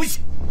不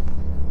行。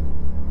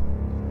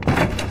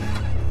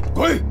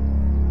滚！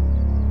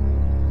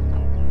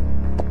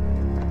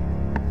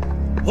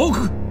報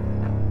告。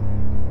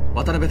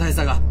渡辺大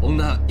佐が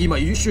女今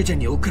優秀ちゃん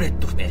に送れ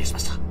と命令しま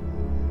した。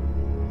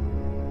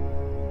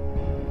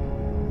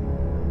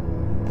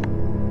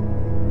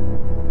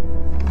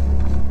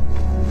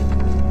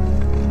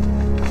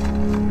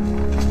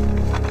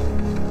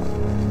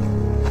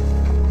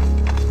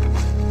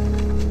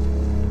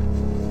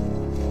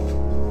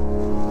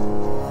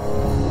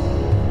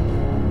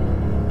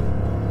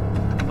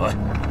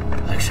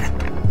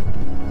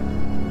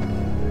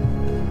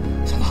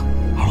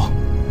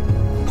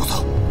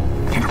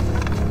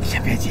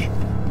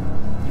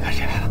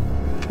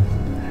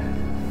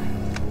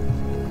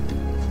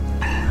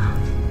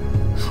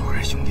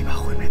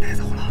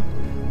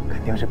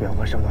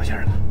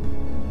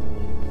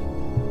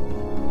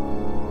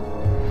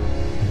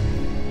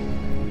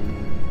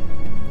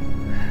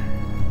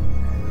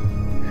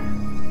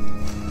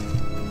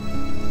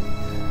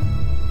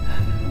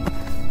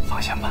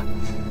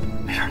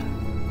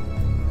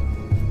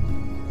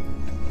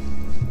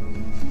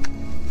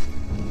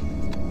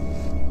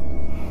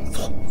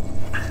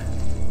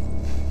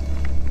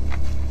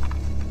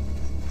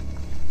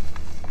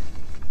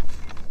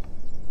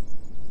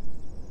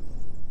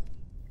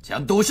ちゃ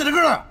んと教えてく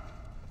れ！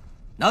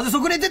なぜそ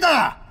こに行って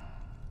た？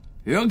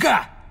言わん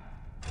か？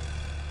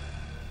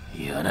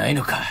言わない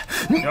のか？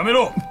やめ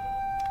ろ！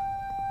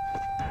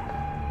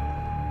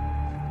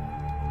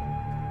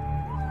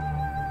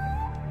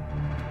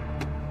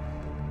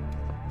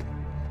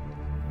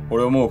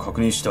俺はもう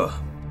確認した。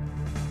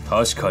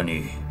確か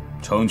に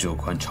長城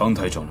官長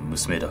隊長の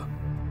娘だ。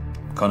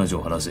彼女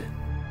を話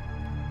せ。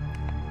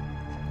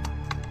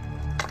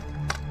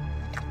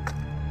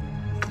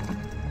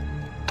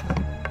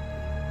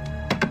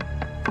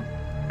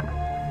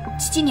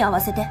父に会わ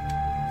せて。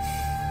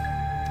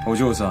お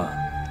嬢さん、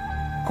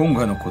今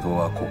回のこと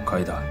は国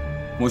会だ。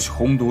もし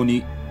本当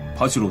に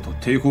パチロと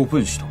抵抗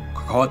分子と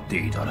関わって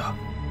いたら、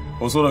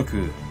おそら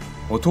く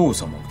お父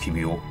さんも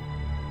君を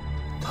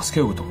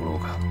助けるところ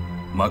が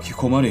巻き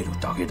込まれる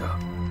だけだ。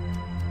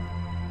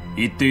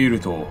言ってい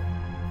ると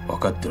分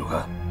かってる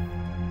か？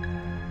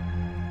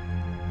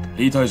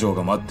李隊長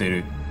が待ってい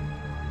る。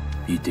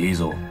言っていい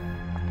ぞ。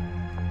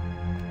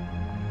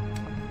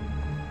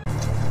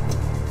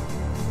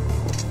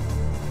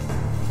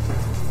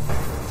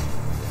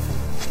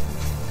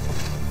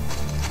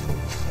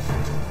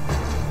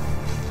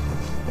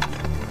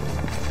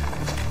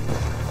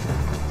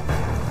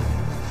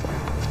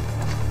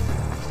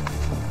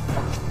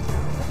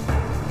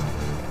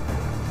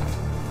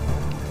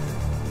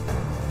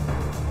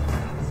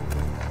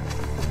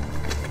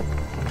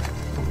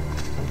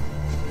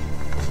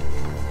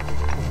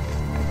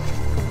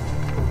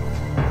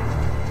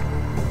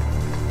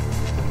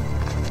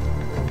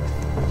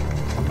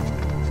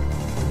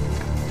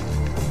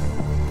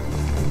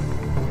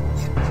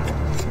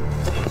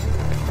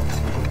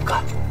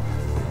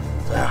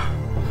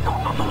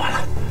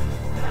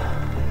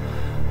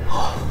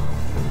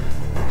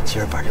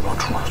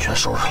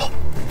收拾了。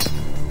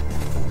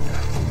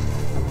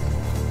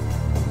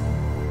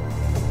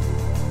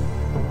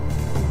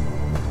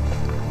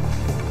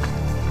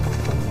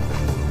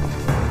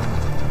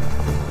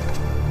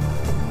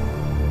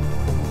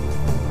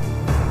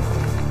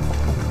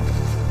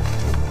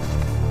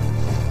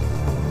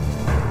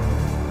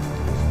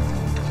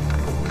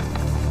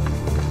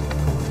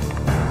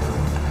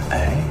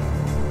哎，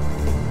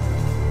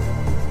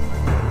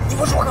你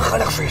不说跟喝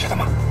凉水似的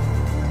吗？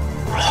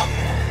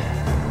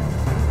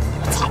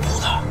杂铺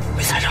子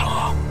没踩上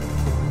啊！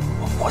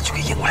我去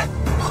给引过来。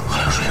喝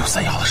凉水有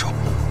三摇的时候，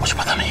我去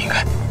把他们引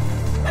开。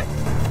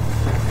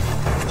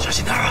小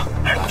心点啊！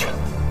二同学。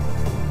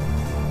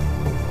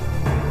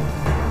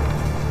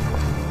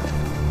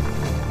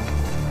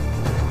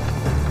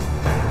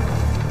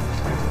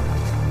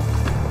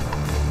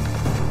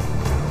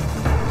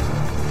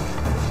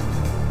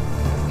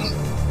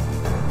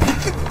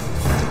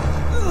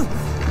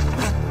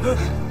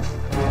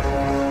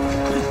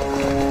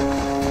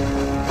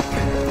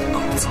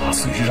大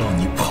嘴让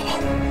你跑。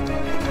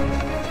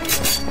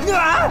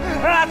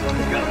哎，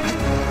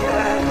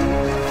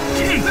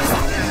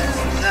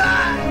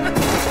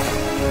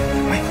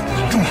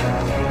好重了！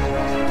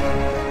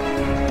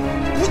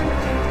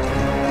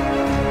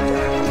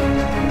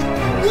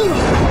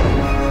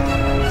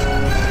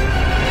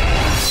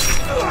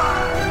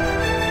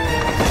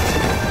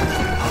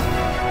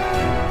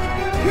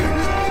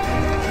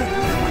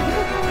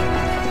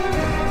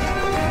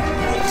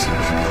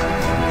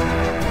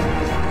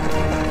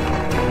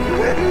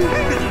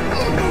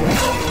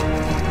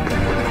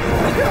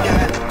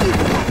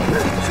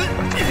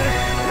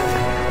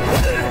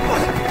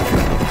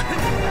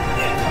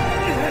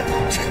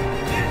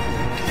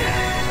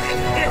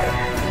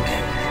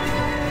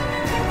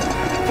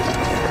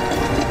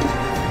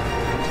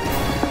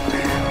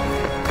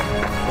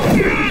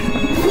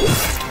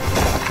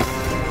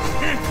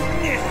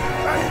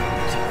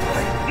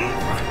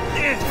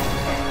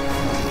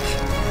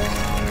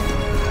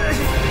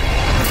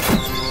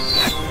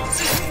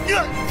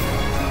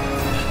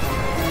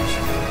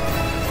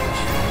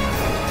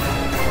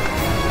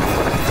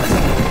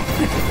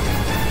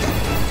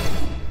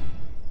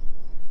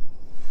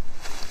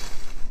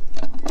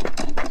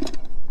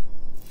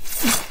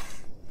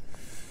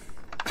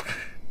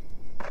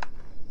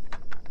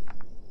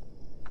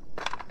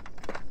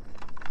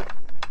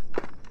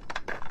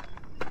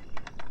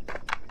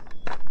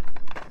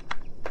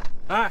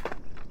哎，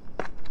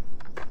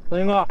三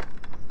星哥，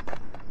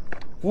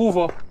服不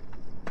服？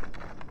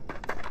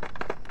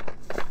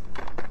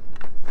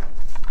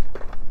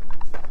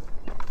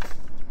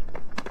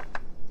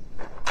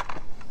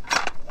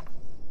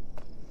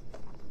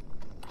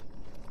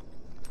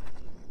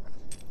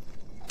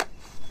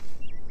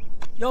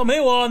要没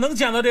我能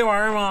捡到这玩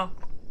意儿吗？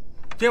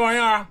这玩意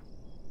儿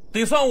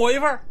得算我一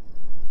份儿。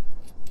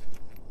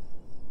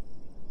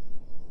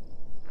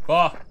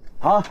哥，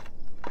啊，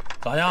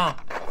咋样？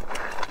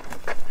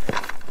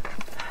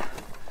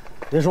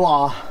别说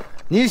啊，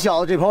你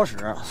小子这泡屎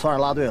算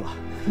是拉对了。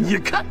你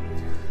看，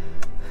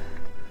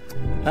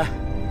哎，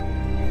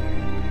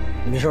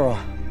你没事吧？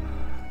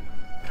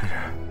没事。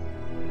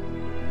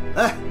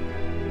哎，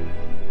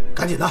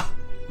赶紧的，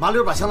麻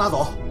溜把枪拿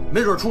走，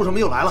没准畜生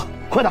们又来了。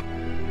快点！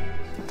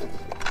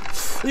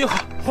哎呀，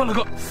换了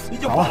个，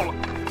又爆了，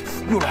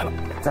又来了。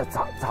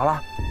咋了？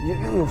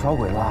又有小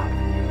鬼子？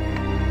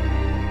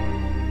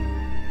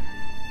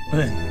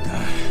笨蛋！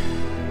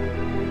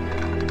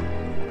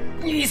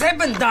你才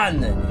笨蛋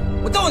呢！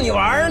我逗你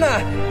玩呢。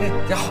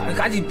这好，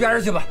赶紧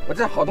边去吧。我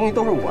这好东西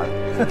都是我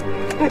的。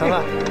大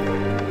哥，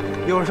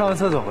一会儿上完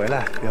厕所回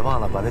来，别忘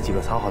了把那几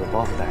个藏好的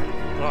包袱带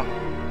上。啊！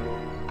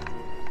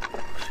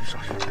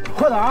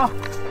快点啊！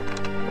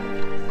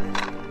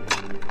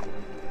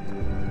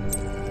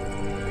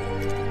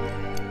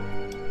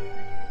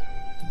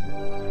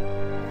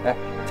哎，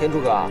天柱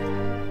哥，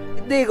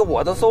那个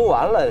我都搜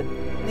完了，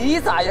你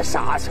咋也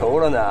傻球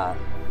了呢？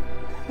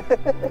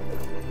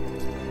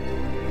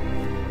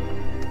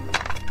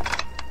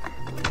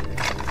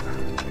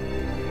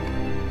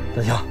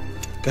大枪，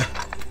给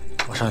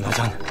我上去拿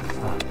枪去。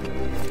啊。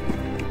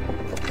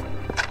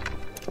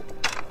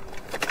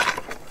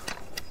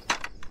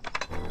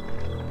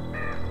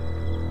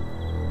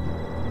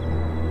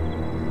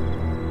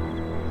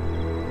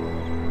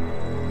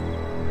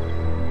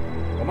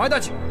お前た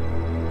ち、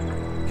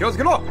気をつ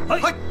けろ。は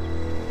い。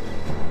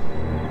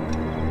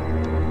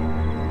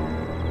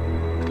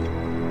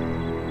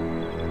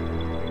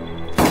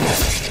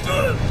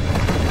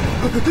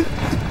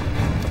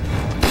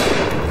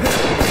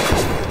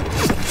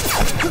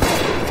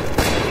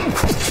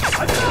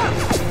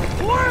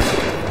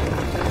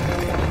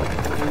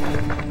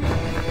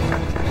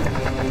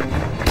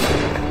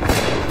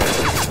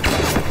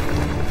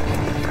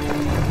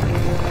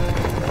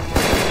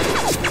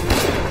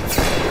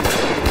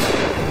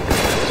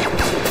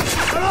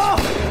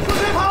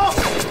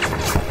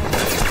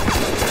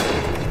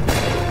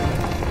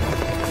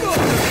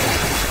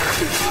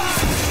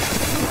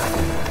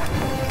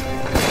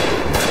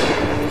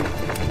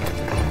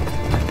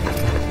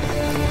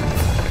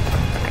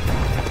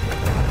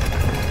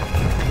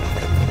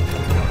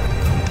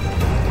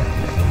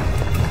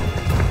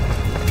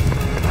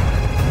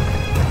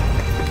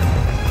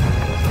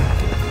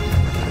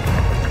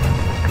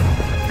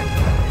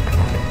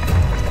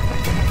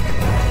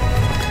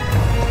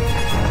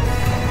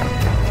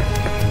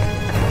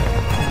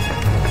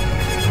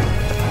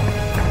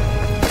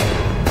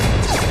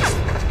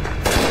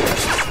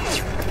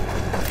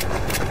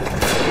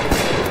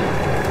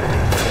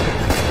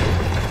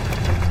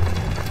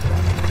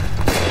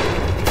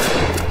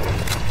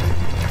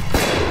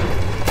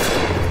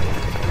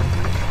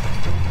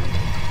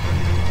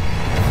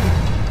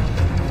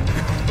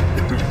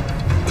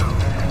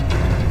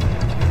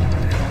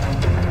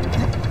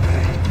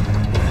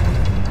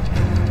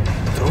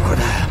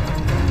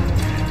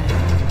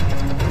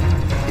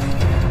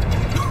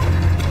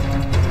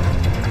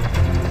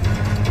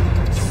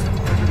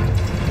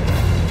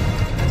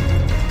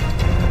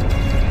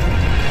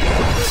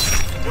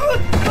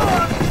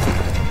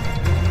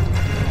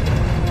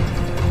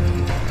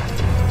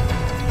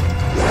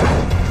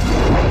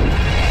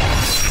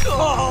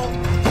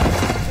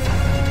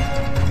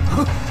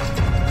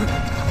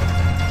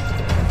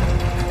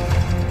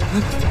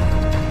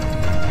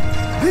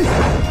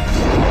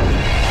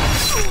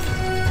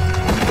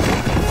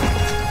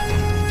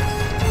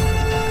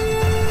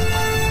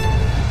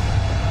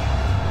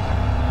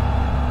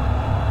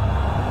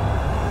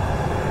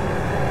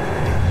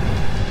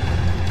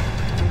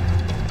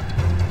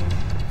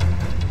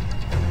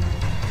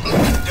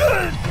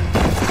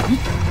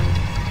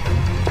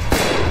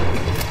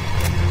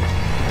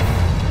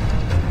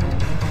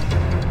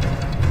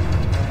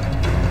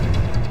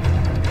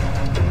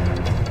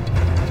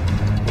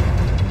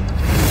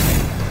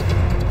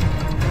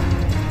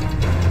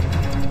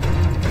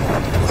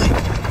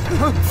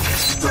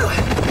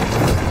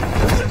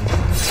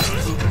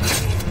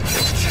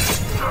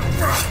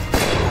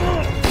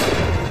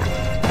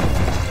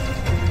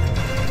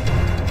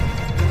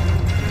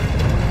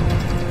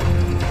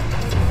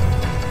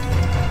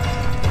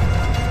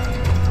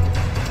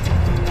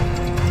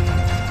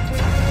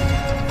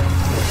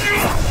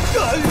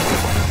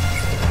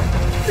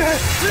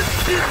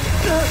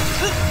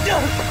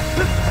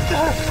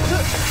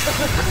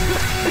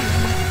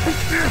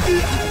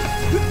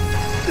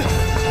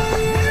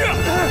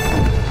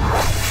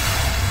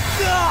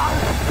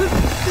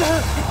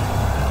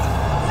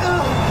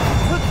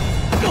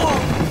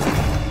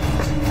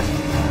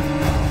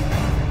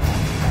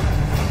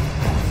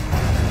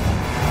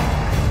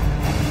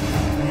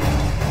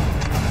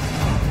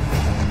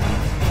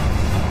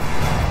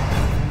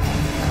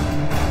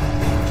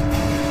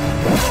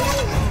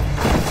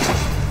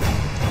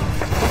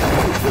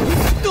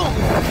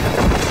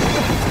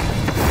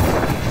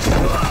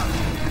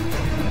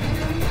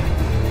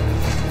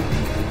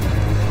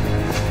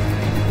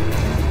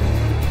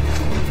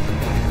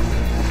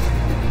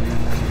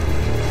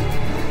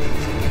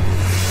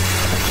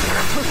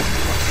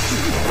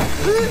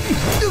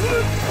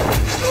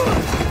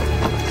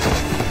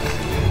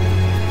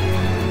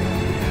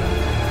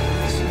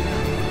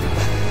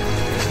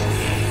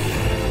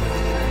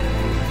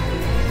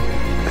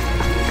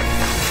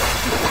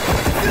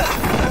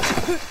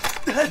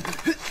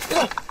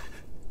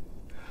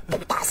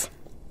打死！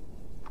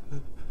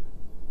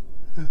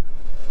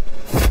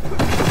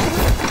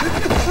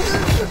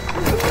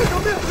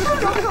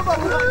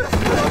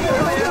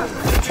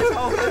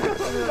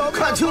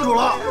看清楚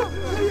了，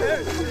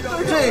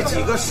这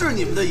几个是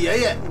你们的爷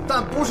爷，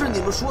但不是你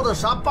们说的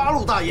啥八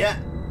路大爷。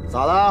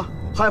咋的？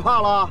害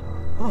怕了？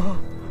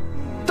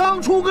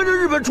当初跟着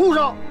日本畜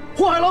生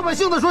祸害老百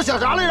姓的时候想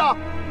啥来着？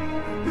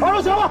二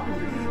路行了，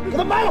给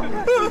他埋了！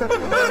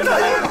大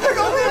爷，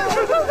饶命！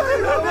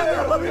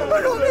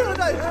饶命！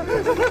大爷，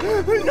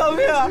饶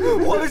命！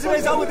我们是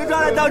被小鬼子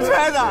抓来当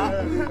差的。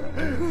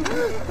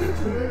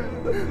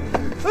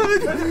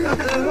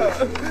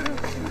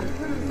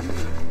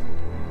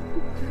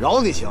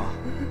饶你行？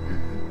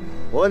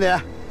我问你，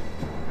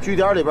据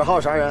点里边还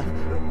有啥人？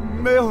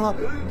没有了，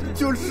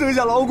就剩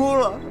下劳工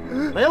了。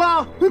没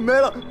了？没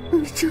了，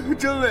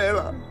真没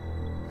了。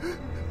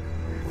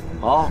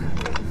好，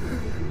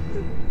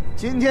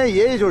今天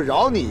爷爷就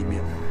饶你一命，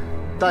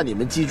但你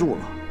们记住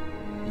了，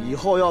以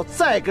后要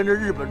再跟着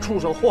日本畜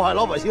生祸害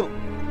老百姓，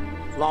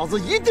老子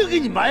一定给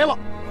你埋了。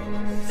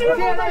谢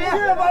谢大爷，谢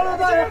谢八路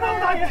大爷，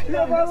大爷，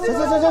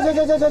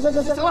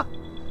行了，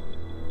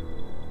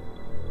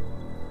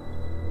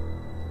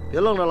别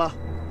愣着了，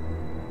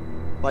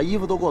把衣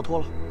服都给我脱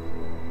了。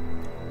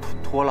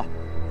脱了。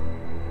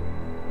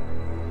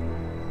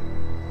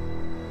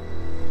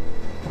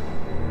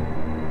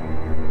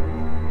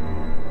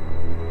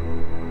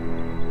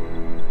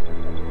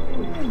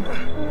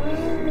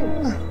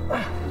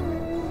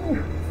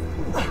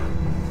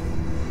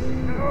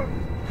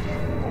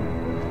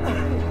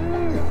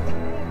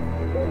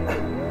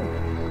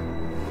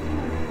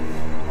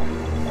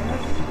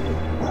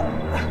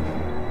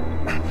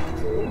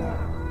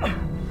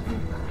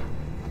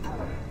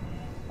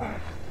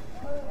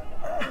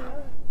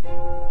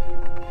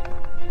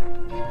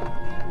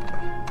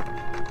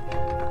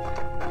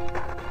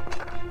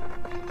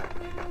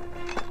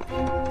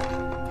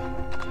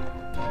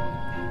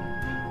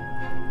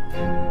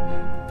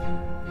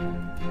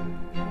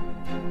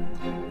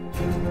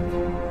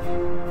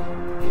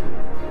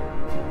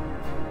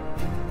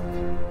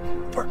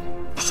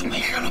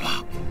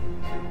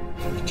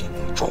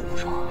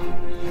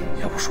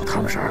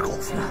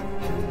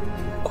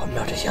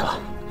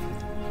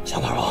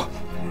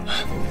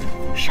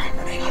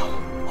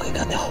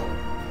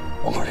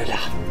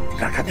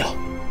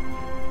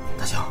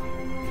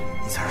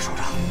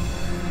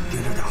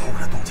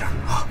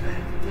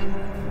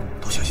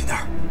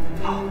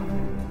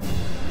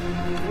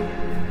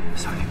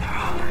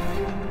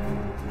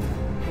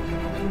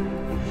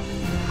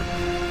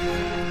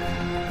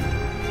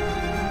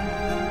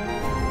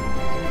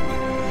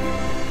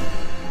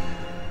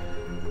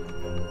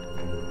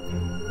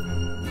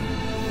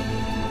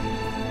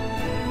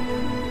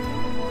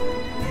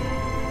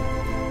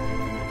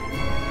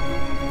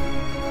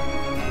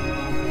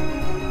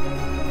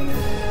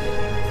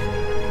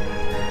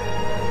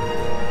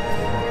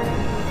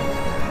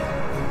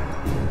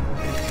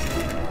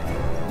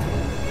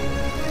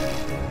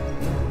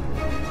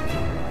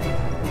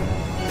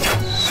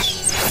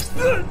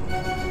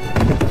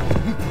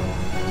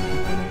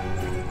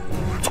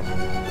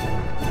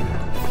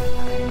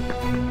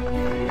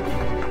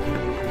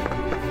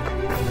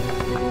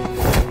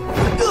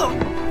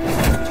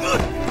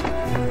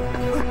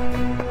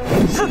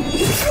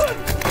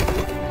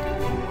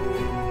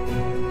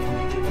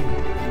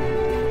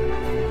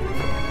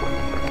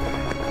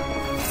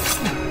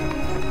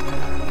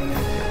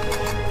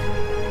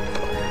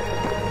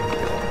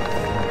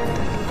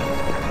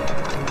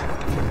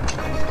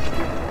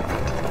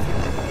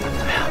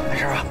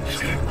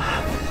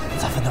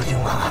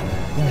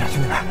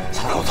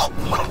走，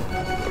快！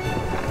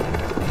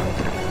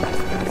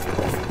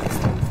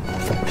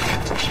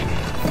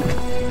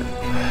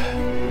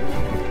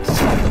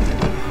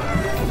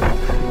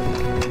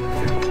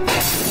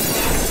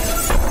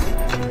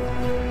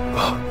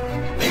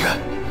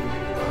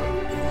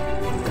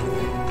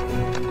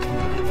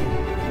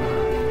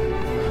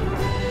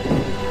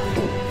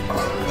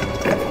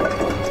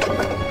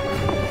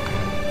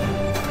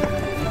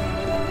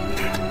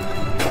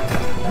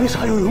没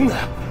啥有用的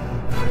呀，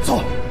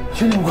走，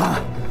去内部看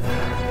看，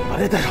把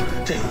这带上，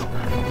这有用。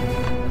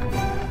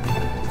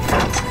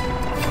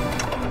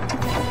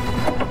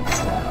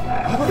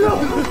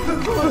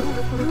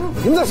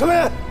你们在什么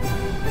人？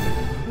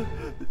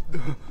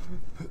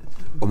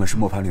我们是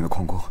磨盘岭的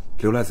矿工，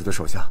刘赖子的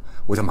手下。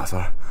我叫马三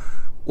儿，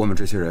我们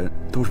这些人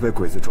都是被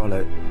鬼子抓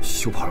来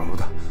修炮楼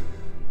的。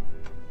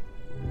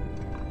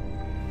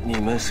你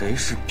们谁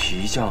是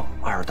皮匠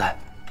二代？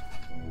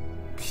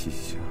皮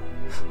匠。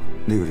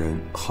那个人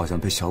好像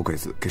被小鬼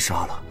子给杀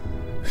了，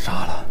杀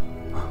了。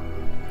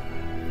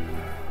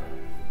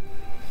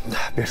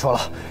别说了，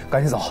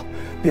赶紧走，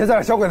别再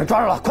让小鬼子抓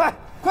着了，快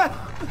快！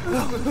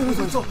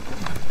走。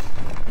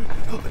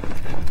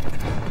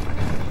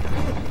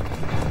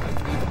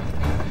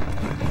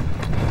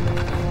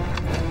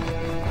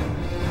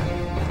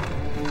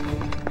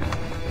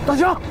大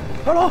强，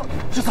二龙，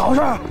这咋回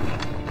事？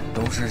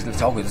都是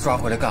小鬼子抓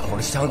回来干活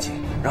的乡亲，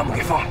让我们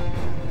给放了。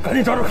赶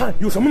紧找找看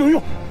有什么能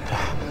用。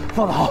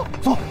放得好，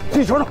走，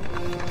进去瞅瞅。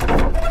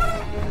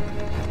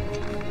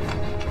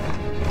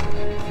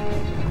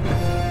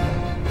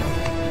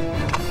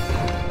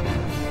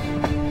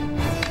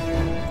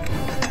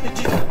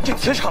这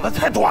铁铲子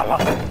太短了。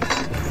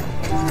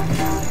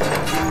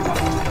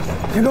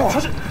田中，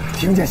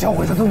听见小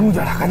鬼子的动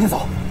静了，赶紧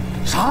走。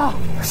啥？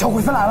小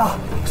鬼子来了，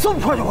这么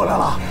快就回来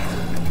了？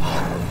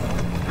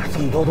这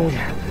么多东西，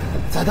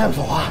再带不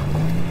走啊？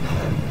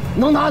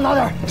能拿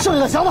点，剩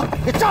下的箱子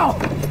给炸了。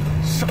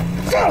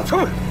炸什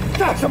么？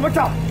炸什么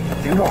炸？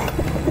田中，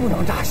不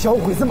能炸，小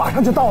鬼子马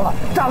上就到了，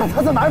炸了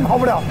他在哪儿也跑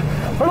不了。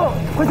二龙，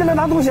快进来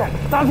拿东西，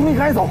拿东西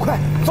赶紧走，快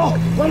走，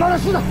我拿点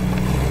吃的。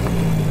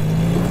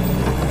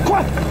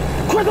快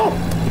走！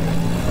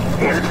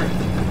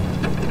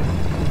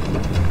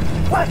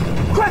快，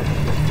快！